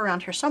I have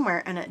around here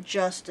somewhere, and it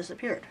just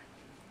disappeared.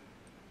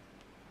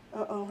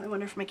 Uh-oh, I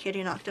wonder if my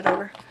kitty knocked it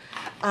over.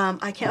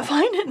 I can't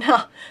find it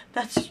now.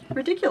 That's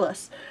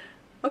ridiculous.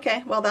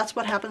 Okay, well, that's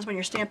what happens when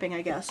you're stamping,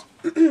 I guess.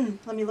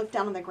 Let me look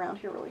down on the ground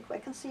here really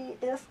quick and see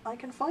if I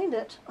can find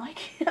it. I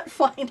can't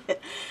find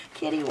it.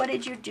 Kitty, what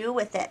did you do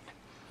with it?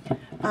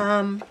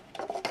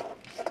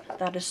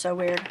 That is so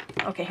weird.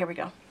 Okay, here we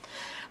go.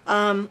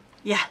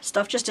 Yeah,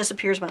 stuff just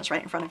disappears when it's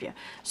right in front of you.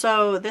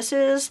 So this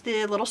is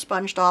the little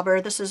sponge dauber.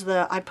 This is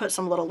the, I put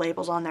some little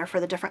labels on there for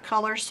the different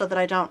colors so that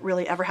I don't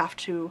really ever have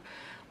to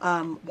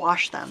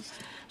wash them.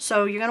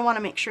 So you're going to want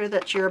to make sure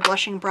that your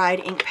Blushing Bride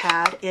ink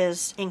pad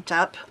is inked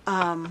up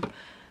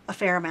a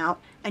fair amount,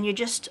 and you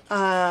just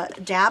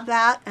dab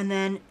that, and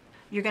then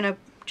you're going to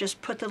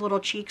just put the little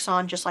cheeks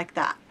on just like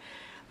that.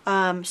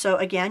 So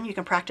again, you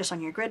can practice on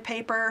your grid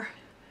paper,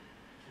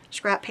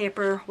 scrap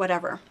paper,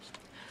 whatever.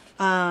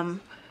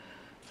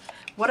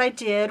 What I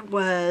did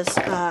was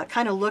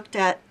kind of looked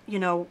at, you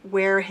know,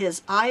 where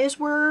his eyes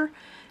were.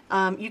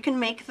 You can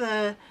make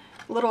the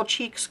little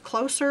cheeks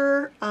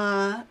closer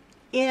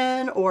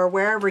in, or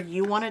wherever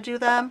you want to do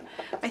them.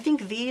 I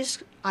think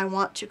these I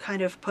want to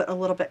kind of put a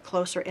little bit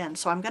closer in.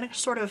 So I'm going to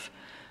sort of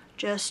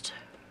just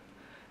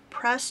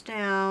press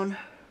down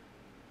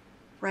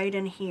right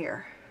in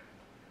here.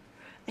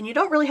 And you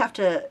don't really have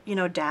to, you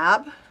know,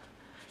 dab.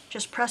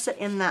 Just press it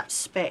in that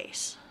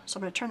space. So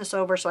I'm going to turn this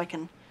over so I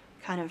can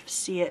kind of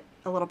see it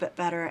a little bit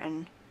better,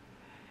 and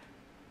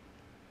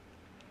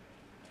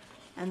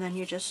then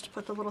you just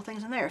put the little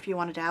things in there. If you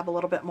want to dab a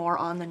little bit more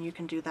on, then you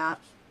can do that.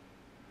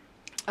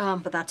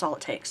 But that's all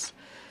it takes.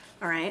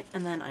 Alright,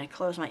 and then I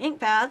close my ink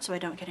pad so I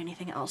don't get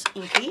anything else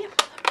inky.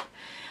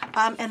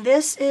 And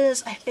this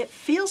is, it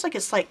feels like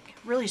it's like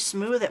really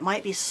smooth. It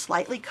might be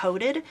slightly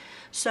coated,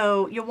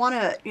 so you'll want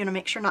to, you know,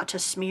 make sure not to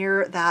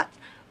smear that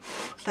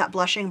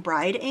Blushing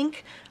Bride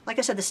ink. Like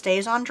I said, the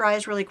stays on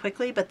dries really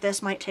quickly, but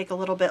this might take a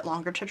little bit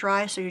longer to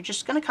dry, so you're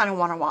just going to kind of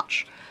want to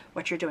watch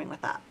what you're doing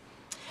with that.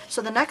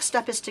 So the next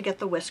step is to get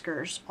the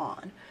whiskers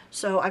on.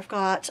 So I've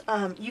got,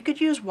 you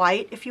could use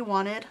white if you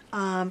wanted.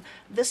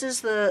 This is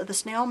the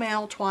Snail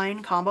Mail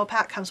Twine Combo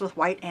Pack, comes with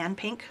white and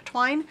pink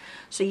twine.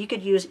 So you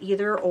could use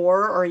either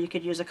or you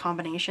could use a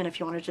combination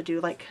if you wanted to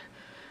do like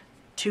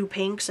 2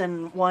 pinks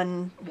and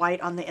 1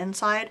 white on the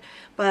inside.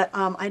 But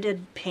I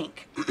did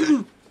pink.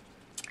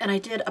 And I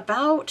did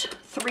about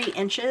 3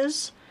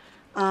 inches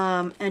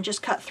and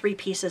just cut 3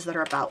 pieces that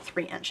are about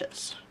 3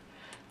 inches.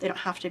 They don't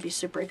have to be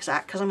super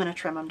exact because I'm going to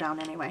trim them down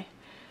anyway.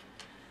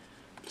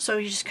 So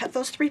you just cut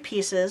those 3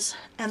 pieces,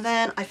 and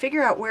then I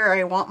figure out where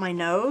I want my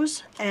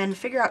nose and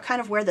figure out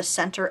kind of where the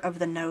center of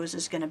the nose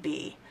is going to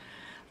be.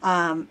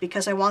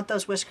 Because I want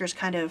those whiskers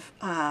kind of,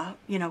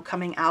 you know,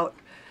 coming out.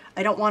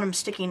 I don't want them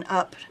sticking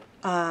up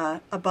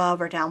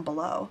above or down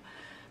below.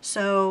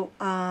 So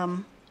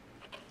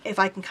if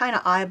I can kind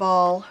of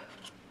eyeball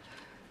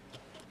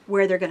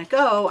where they're going to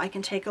go, I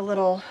can take a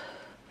little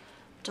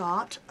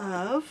dot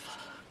of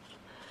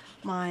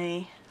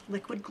my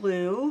liquid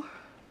glue,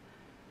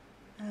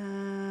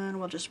 and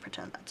we'll just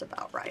pretend that's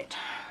about right.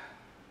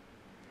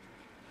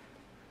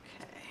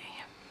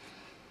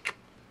 Okay.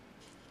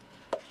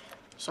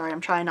 Sorry,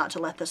 I'm trying not to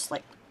let this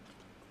like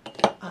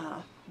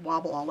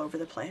wobble all over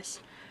the place.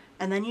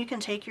 And then you can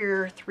take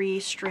your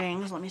 3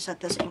 strings. Let me set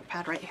this ink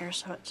pad right here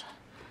so it's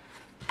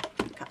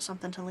got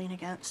something to lean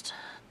against.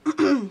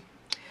 And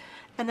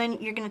then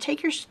you're going to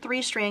take your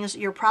 3 strings.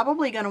 You're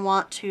probably going to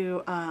want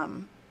to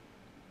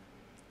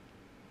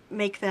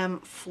make them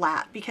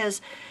flat,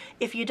 because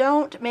if you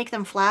don't make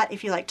them flat,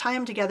 if you like tie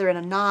them together in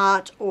a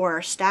knot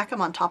or stack them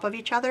on top of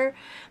each other,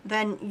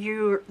 then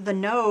the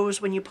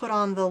nose, when you put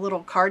on the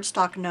little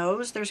cardstock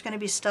nose, there's going to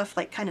be stuff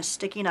like kind of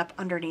sticking up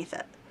underneath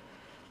it.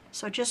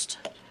 So just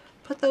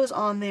put those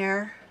on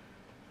there,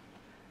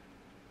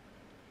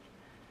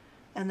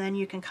 and then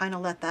you can kind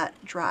of let that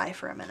dry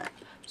for a minute.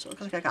 So it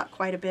looks like I got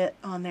quite a bit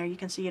on there. You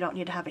can see you don't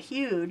need to have a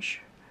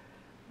huge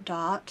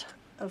dot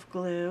of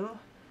glue.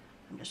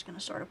 I'm just going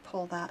to sort of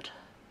pull that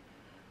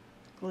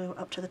glue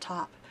up to the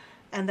top.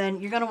 And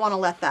then you're going to want to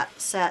let that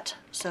set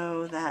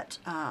so that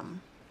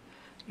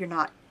you're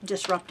not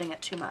disrupting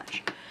it too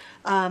much.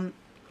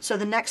 So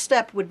the next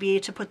step would be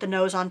to put the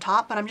nose on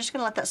top, but I'm just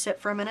going to let that sit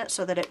for a minute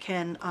so that it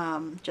can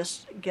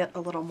just get a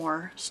little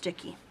more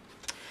sticky.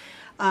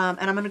 And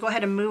I'm going to go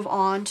ahead and move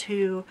on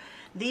to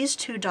these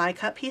 2 die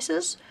cut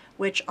pieces,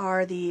 which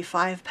are the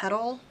 5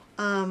 petal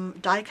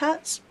die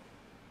cuts.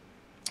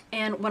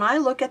 And when I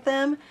look at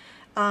them,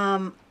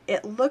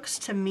 it looks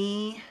to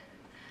me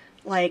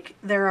like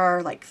there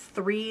are like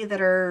 3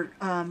 that are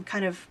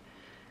kind of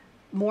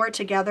more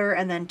together,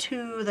 and then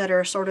 2 that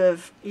are sort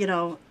of, you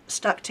know,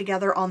 stuck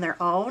together on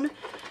their own.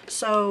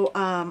 So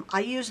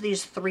I use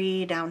these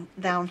 3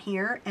 down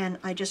here, and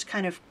I just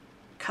kind of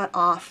cut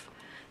off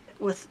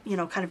with, you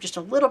know, kind of just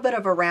a little bit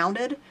of a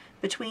rounded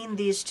between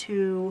these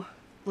 2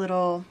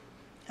 little,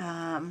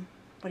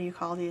 what do you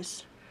call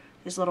these?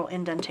 These little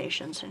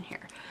indentations in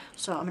here.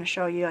 So I'm going to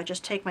show you. I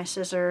just take my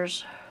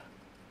scissors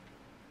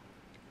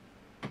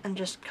and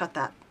just cut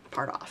that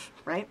part off,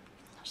 right?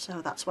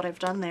 So that's what I've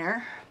done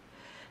there.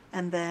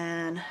 And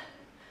then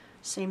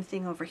same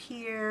thing over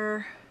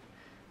here.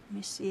 Let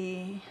me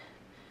see.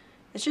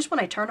 It's just when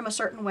I turn them a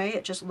certain way,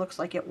 it just looks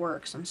like it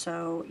works. And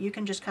so you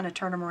can just kind of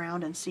turn them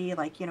around and see,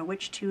 like, you know,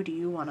 which 2 do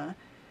you want to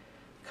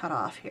cut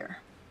off here.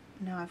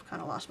 Now I've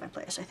kind of lost my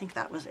place. I think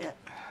that was it.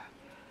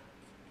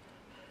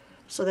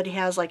 So that he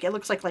has, like, it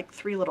looks like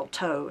 3 little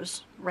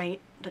toes, right,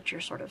 that you're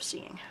sort of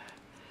seeing.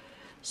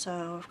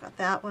 So I've got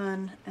that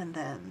one and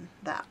then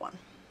that one.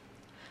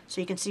 So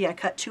you can see I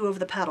cut 2 of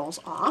the petals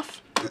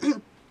off.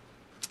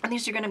 And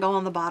these are going to go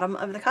on the bottom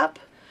of the cup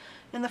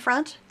in the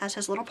front as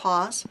his little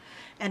paws.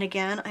 And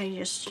again, I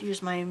just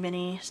use my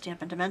mini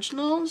Stampin'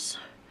 Dimensionals.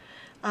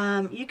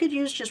 You could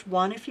use just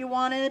 1 if you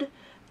wanted.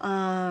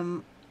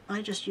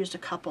 I just used a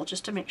couple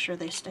just to make sure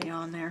they stay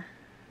on there.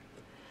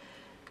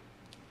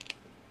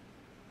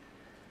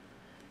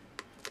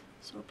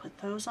 So we'll put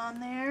those on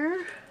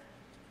there.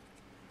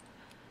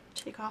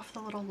 Take off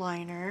the little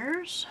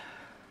liners.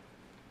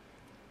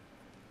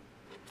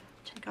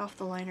 Take off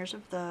the liners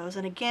of those.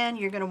 And again,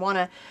 you're going to want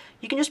to,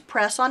 you can just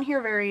press on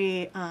here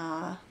very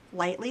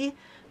lightly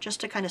just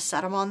to kind of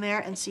set them on there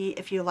and see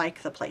if you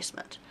like the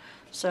placement.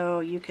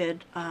 So you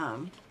could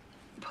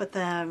put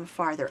them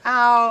farther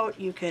out.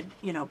 You could,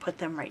 you know, put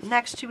them right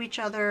next to each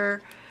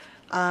other.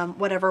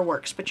 Whatever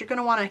works. But you're going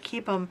to want to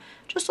keep them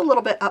just a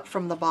little bit up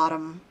from the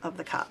bottom of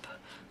the cup.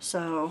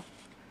 So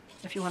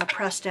if you want to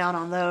press down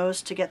on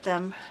those to get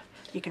them,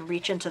 you can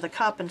reach into the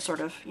cup and sort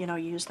of, you know,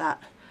 use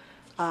that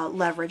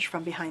leverage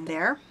from behind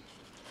there.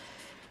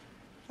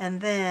 And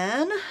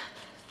then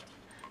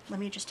let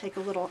me just take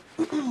a little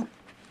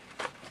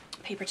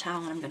paper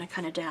towel, and I'm going to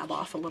kind of dab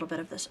off a little bit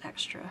of this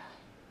extra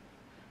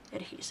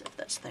adhesive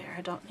that's there.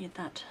 I don't need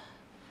that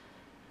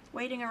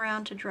waiting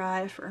around to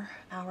dry for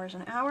hours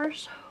and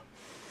hours.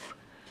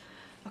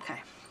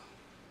 Okay.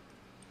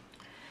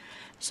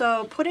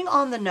 So putting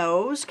on the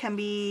nose can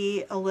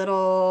be a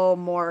little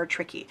more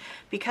tricky.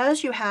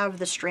 Because you have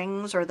the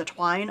strings or the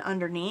twine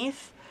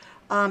underneath,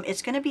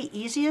 it's going to be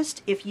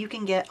easiest if you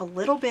can get a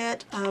little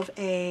bit of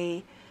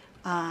a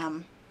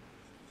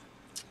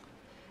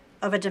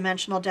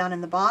dimensional down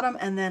in the bottom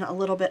and then a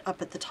little bit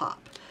up at the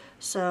top.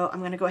 So I'm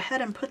going to go ahead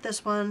and put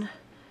this one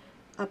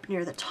up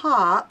near the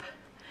top,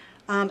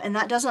 and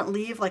that doesn't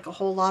leave like a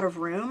whole lot of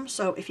room.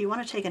 So if you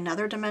want to take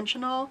another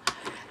dimensional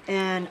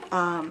and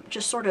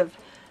just sort of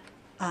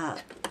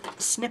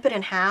snip it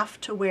in half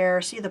to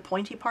where, see the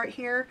pointy part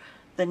here?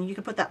 Then you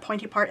can put that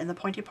pointy part in the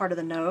pointy part of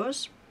the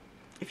nose.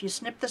 If you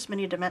snip this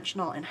mini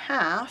dimensional in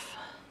half,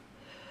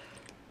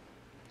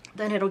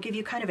 then it'll give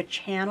you kind of a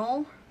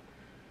channel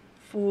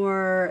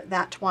for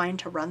that twine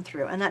to run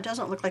through. And that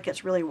doesn't look like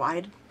it's really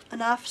wide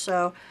enough,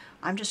 so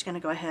I'm just going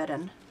to go ahead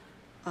and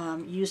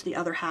use the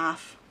other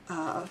half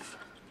of,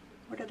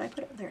 where did I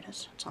put it? There it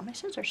is. It's on my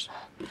scissors.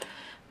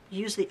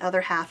 Use the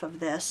other half of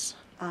this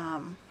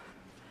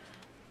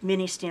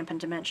mini Stampin'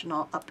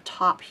 Dimensional up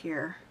top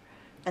here.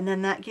 And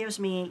then that gives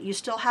me, you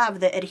still have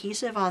the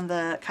adhesive on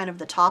the kind of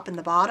the top and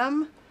the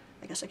bottom.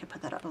 I guess I could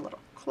put that up a little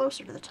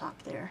closer to the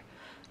top there.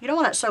 You don't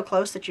want it so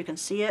close that you can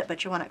see it,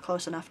 but you want it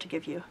close enough to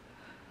give you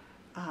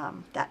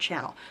that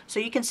channel. So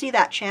you can see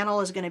that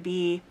channel is going to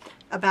be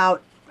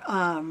about,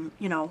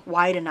 you know,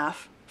 wide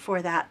enough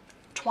for that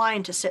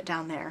twine to sit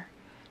down there,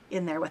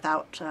 in there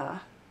without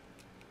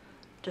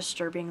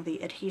disturbing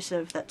the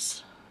adhesive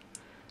that's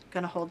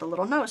going to hold the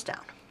little nose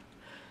down.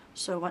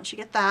 So once you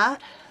get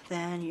that,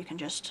 then you can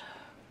just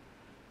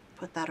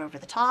put that over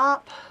the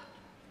top.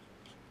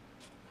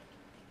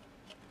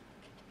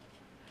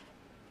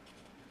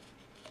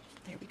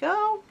 There we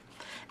go.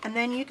 And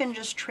then you can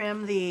just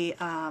trim the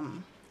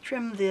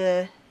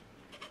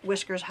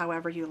whiskers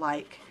however you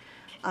like.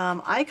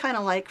 I kind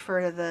of like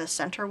for the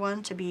center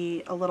one to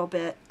be a little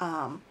bit,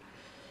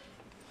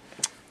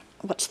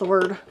 what's the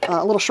word?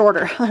 A little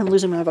shorter. I'm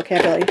losing my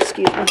vocabulary.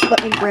 Excuse me.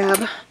 Let me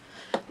grab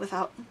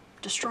without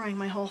destroying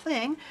my whole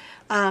thing.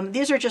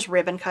 These are just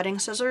ribbon cutting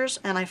scissors,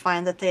 and I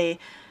find that they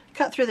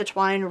cut through the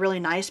twine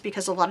really nice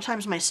because a lot of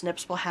times my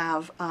snips will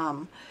have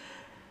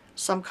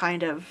some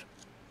kind of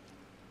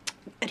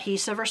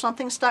adhesive or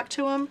something stuck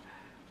to them,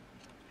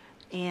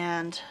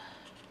 and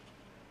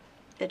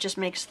it just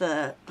makes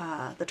the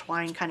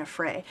twine kind of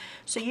fray.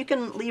 So you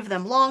can leave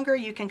them longer,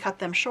 you can cut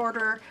them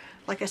shorter.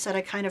 Like I said,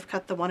 I kind of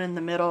cut the one in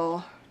the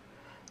middle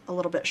a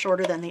little bit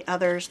shorter than the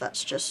others.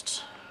 That's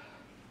just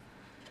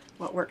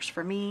what works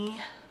for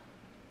me.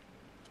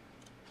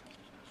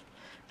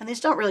 And these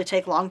don't really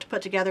take long to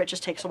put together, it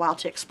just takes a while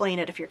to explain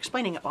it if you're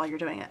explaining it while you're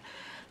doing it.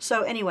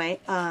 So anyway,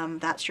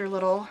 that's your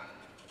little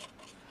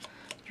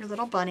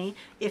bunny.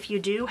 If you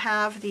do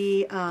have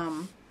the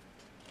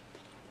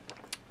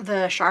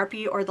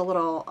Sharpie or the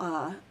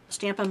little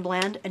Stampin'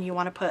 Blend and you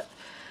want to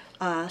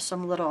put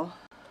some little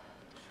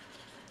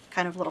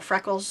kind of little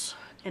freckles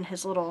in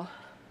his little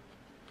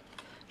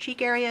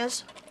cheek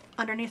areas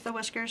underneath the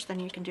whiskers, then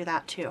you can do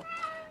that too.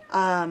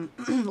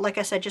 Like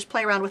I said, just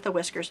play around with the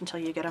whiskers until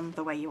you get them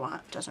the way you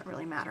want. It doesn't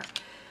really matter.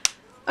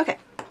 Okay,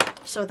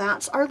 so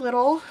that's our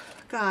little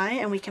guy,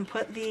 and we can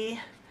put the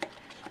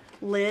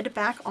lid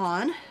back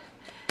on,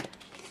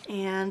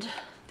 and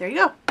there you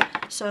go.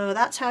 So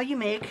that's how you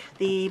make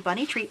the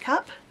bunny treat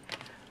cup.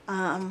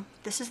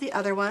 This is the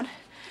other one.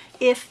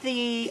 If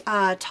the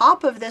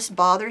top of this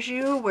bothers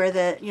you, where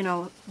the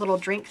little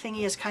drink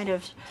thingy is kind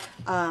of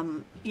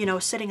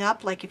sitting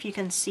up, like if you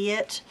can see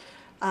it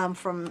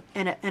and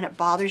it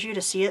bothers you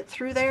to see it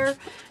through there,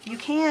 you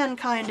can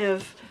kind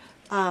of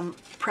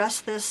press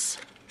this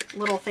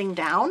little thing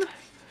down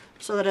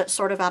so that it's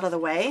sort of out of the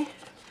way.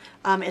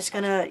 It's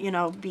gonna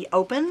be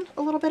open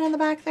a little bit in the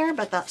back there,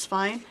 but that's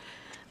fine.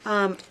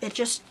 It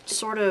just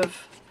sort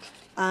of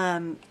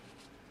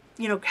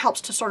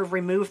helps to sort of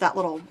remove that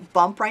little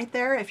bump right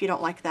there if you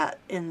don't like that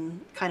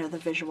in kind of the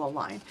visual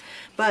line.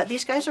 But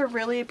these guys are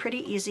really pretty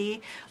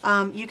easy.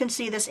 You can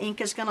see this ink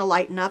is going to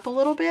lighten up a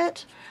little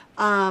bit.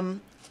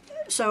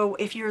 So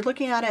if you're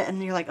looking at it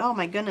and you're like, oh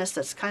my goodness,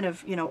 that's kind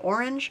of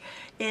orange,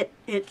 it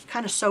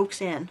kind of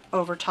soaks in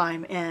over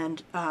time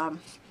and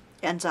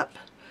ends up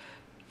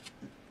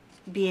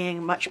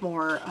being much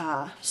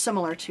more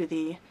similar to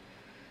the,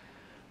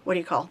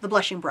 the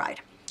Blushing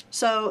Bride.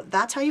 So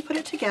that's how you put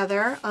it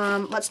together.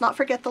 Let's not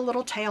forget the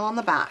little tail on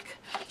the back.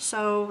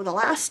 So the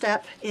last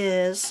step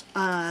is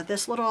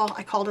this little,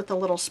 I called it the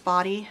little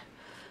spotty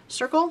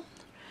circle.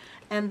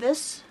 And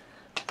this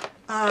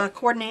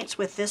coordinates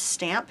with this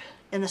stamp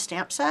in the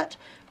stamp set,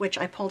 which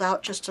I pulled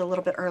out just a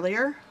little bit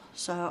earlier.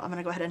 So I'm going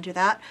to go ahead and do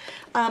that.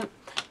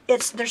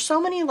 There's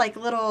so many like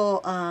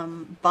little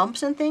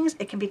bumps and things,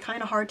 it can be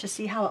kind of hard to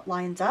see how it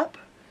lines up.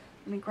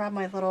 Let me grab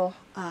my little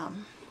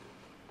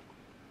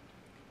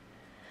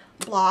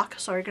block.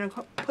 So you're going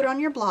to put it on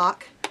your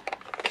block,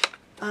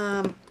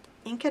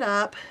 ink it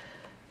up,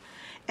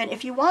 and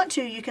if you want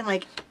to, you can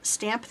like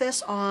stamp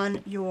this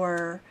on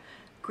your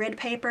grid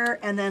paper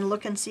and then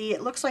look and see.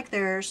 It looks like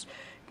there's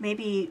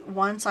maybe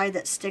one side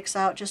that sticks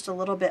out just a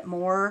little bit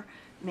more.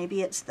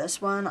 Maybe it's this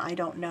one, I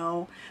don't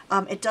know.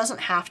 It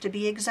doesn't have to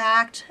be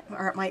exact,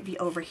 or it might be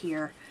over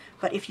here.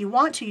 But if you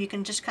want to, you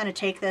can just kind of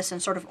take this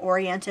and sort of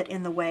orient it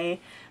in the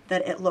way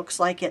that it looks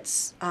like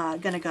it's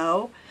going to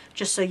go,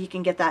 just so you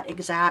can get that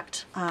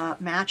exact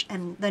match,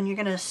 and then you're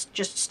going to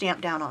just stamp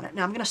down on it.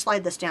 Now I'm going to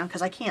slide this down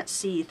because I can't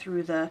see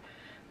through the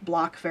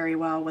block very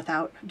well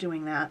without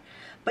doing that.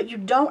 But you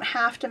don't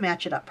have to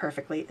match it up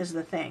perfectly is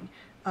the thing.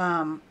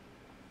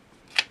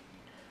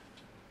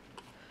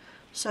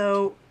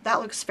 So that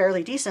looks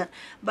fairly decent.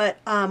 But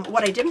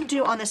what I didn't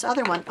do on this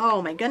other one,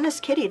 oh my goodness,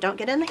 Kitty, don't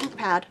get in the ink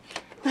pad.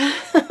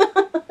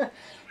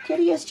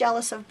 Kitty is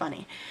jealous of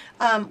Bunny.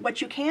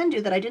 What you can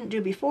do that I didn't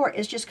do before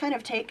is just kind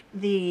of take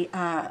the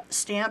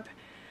stamp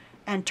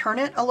and turn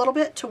it a little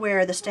bit to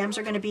where the stems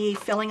are going to be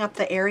filling up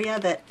the area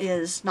that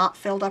is not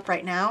filled up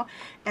right now.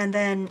 And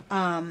then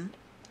I'm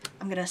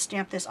going to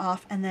stamp this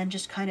off and then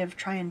just kind of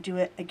try and do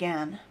it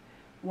again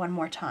one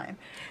more time.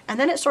 And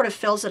then it sort of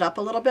fills it up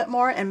a little bit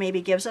more and maybe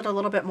gives it a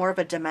little bit more of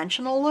a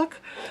dimensional look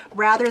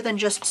rather than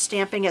just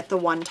stamping it the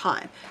one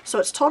time. So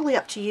it's totally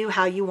up to you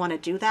how you want to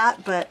do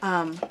that, but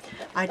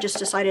I just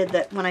decided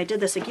that when I did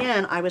this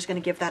again, I was going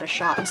to give that a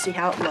shot and see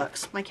how it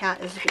looks. My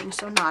cat is being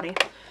so naughty.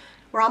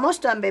 We're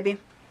almost done, baby.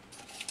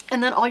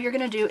 And then all you're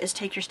going to do is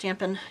take your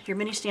Stampin', your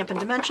mini Stampin'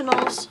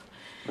 Dimensionals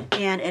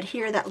and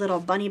adhere that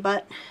little bunny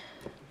butt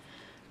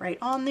right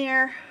on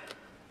there.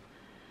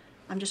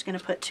 I'm just going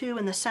to put 2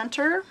 in the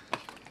center.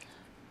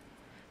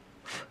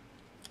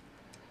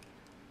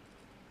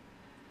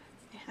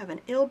 I have an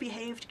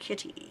ill-behaved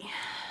kitty.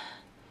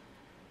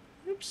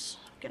 Oops,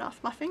 get off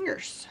my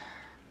fingers.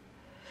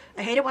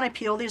 I hate it when I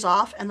peel these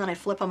off and then I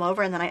flip them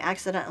over and then I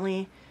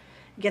accidentally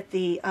get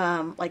the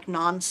like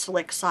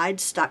non-slick side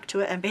stuck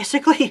to it and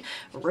basically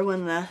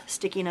ruin the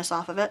stickiness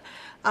off of it.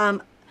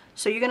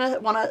 So you're going to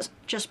want to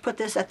just put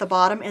this at the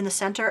bottom in the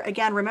center.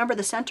 Again, remember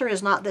the center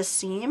is not this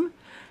seam.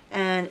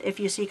 And if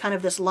you see kind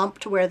of this lump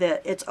to where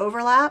it's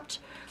overlapped,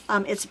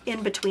 it's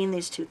in between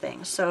these two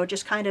things. So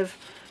just kind of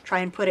try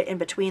and put it in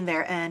between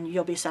there and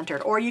you'll be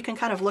centered. Or you can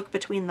kind of look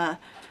between the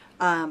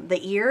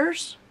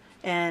ears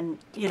and,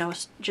 you know,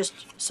 just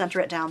center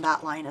it down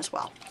that line as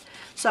well.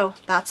 So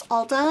that's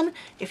all done.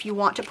 If you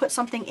want to put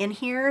something in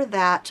here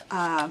that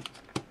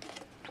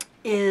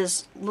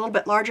is a little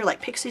bit larger, like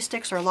pixie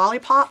sticks or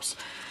lollipops,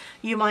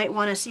 you might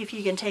want to see if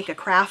you can take a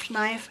craft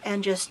knife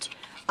and just,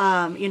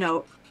 you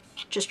know,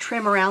 just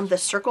trim around the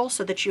circle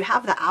so that you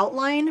have the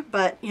outline,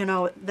 but you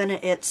know, then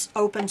it's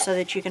open so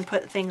that you can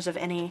put things of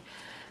any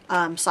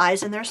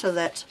size in there so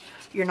that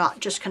you're not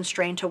just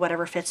constrained to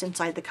whatever fits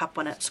inside the cup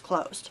when it's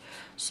closed.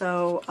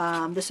 So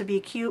this would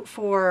be cute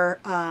for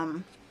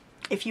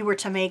if you were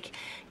to make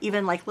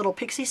even like little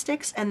pixie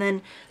sticks, and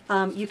then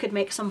you could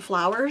make some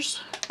flowers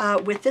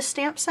with this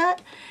stamp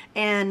set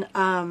and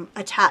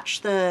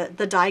attach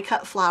the die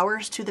cut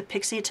flowers to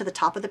the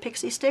top of the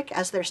pixie stick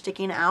as they're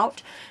sticking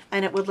out,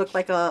 and it would look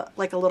like a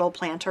little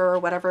planter or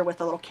whatever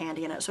with a little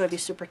candy in it. So it'd be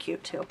super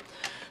cute too.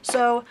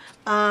 So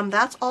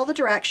that's all the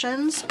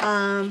directions.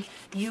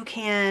 You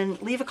can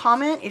leave a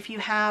comment if you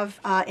have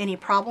any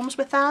problems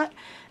with that.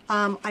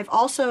 I've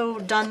also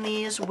done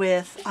these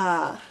with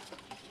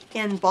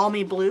in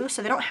balmy blue,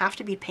 so they don't have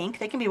to be pink.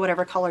 They can be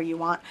whatever color you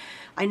want.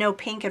 I know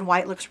pink and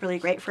white looks really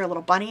great for a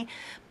little bunny,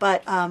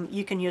 but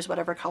you can use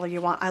whatever color you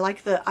want. I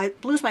like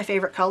blue's my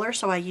favorite color,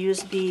 so I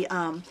use the,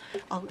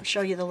 I'll show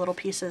you the little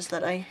pieces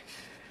that I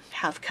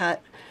have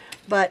cut,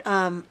 but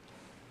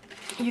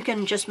you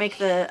can just make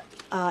the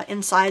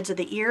insides of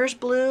the ears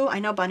blue. I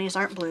know bunnies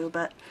aren't blue,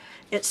 but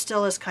it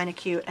still is kind of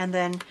cute. And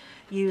then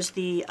use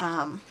the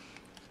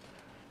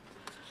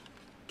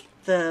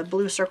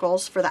blue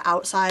circles for the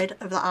outside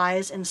of the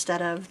eyes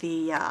instead of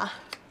the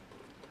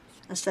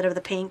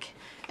pink,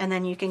 and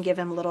then you can give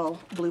him little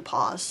blue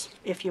paws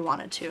if you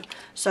wanted to.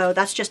 So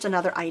that's just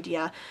another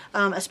idea,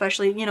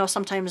 especially, you know,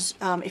 sometimes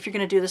if you're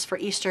going to do this for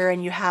Easter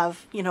and you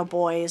have, you know,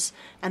 boys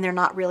and they're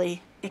not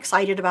really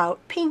excited about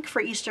pink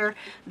for Easter,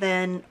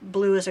 then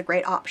blue is a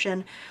great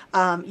option.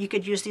 You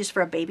could use these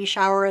for a baby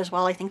shower as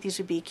well. I think these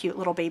would be cute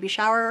little baby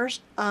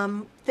showers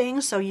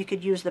things. So you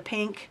could use the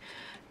pink,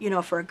 you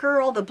know, for a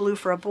girl, the blue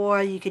for a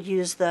boy. You could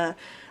use the,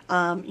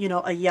 you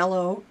know, a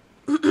yellow,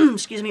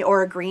 excuse me,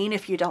 or a green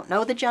if you don't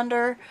know the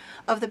gender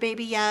of the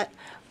baby yet.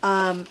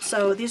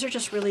 So these are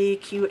just really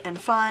cute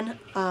and fun.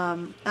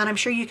 And I'm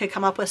sure you could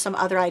come up with some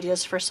other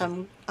ideas for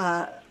some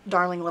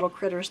darling little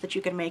critters that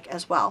you can make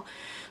as well.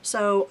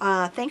 So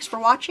thanks for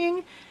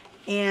watching.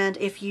 And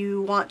if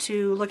you want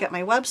to look at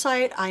my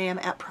website, I am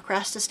at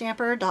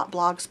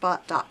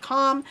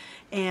procrastistamper.blogspot.com.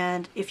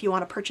 And if you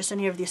want to purchase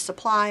any of these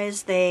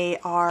supplies, they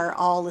are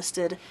all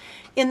listed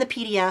in the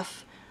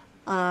PDF.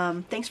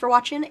 Thanks for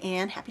watching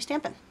and happy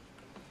stamping.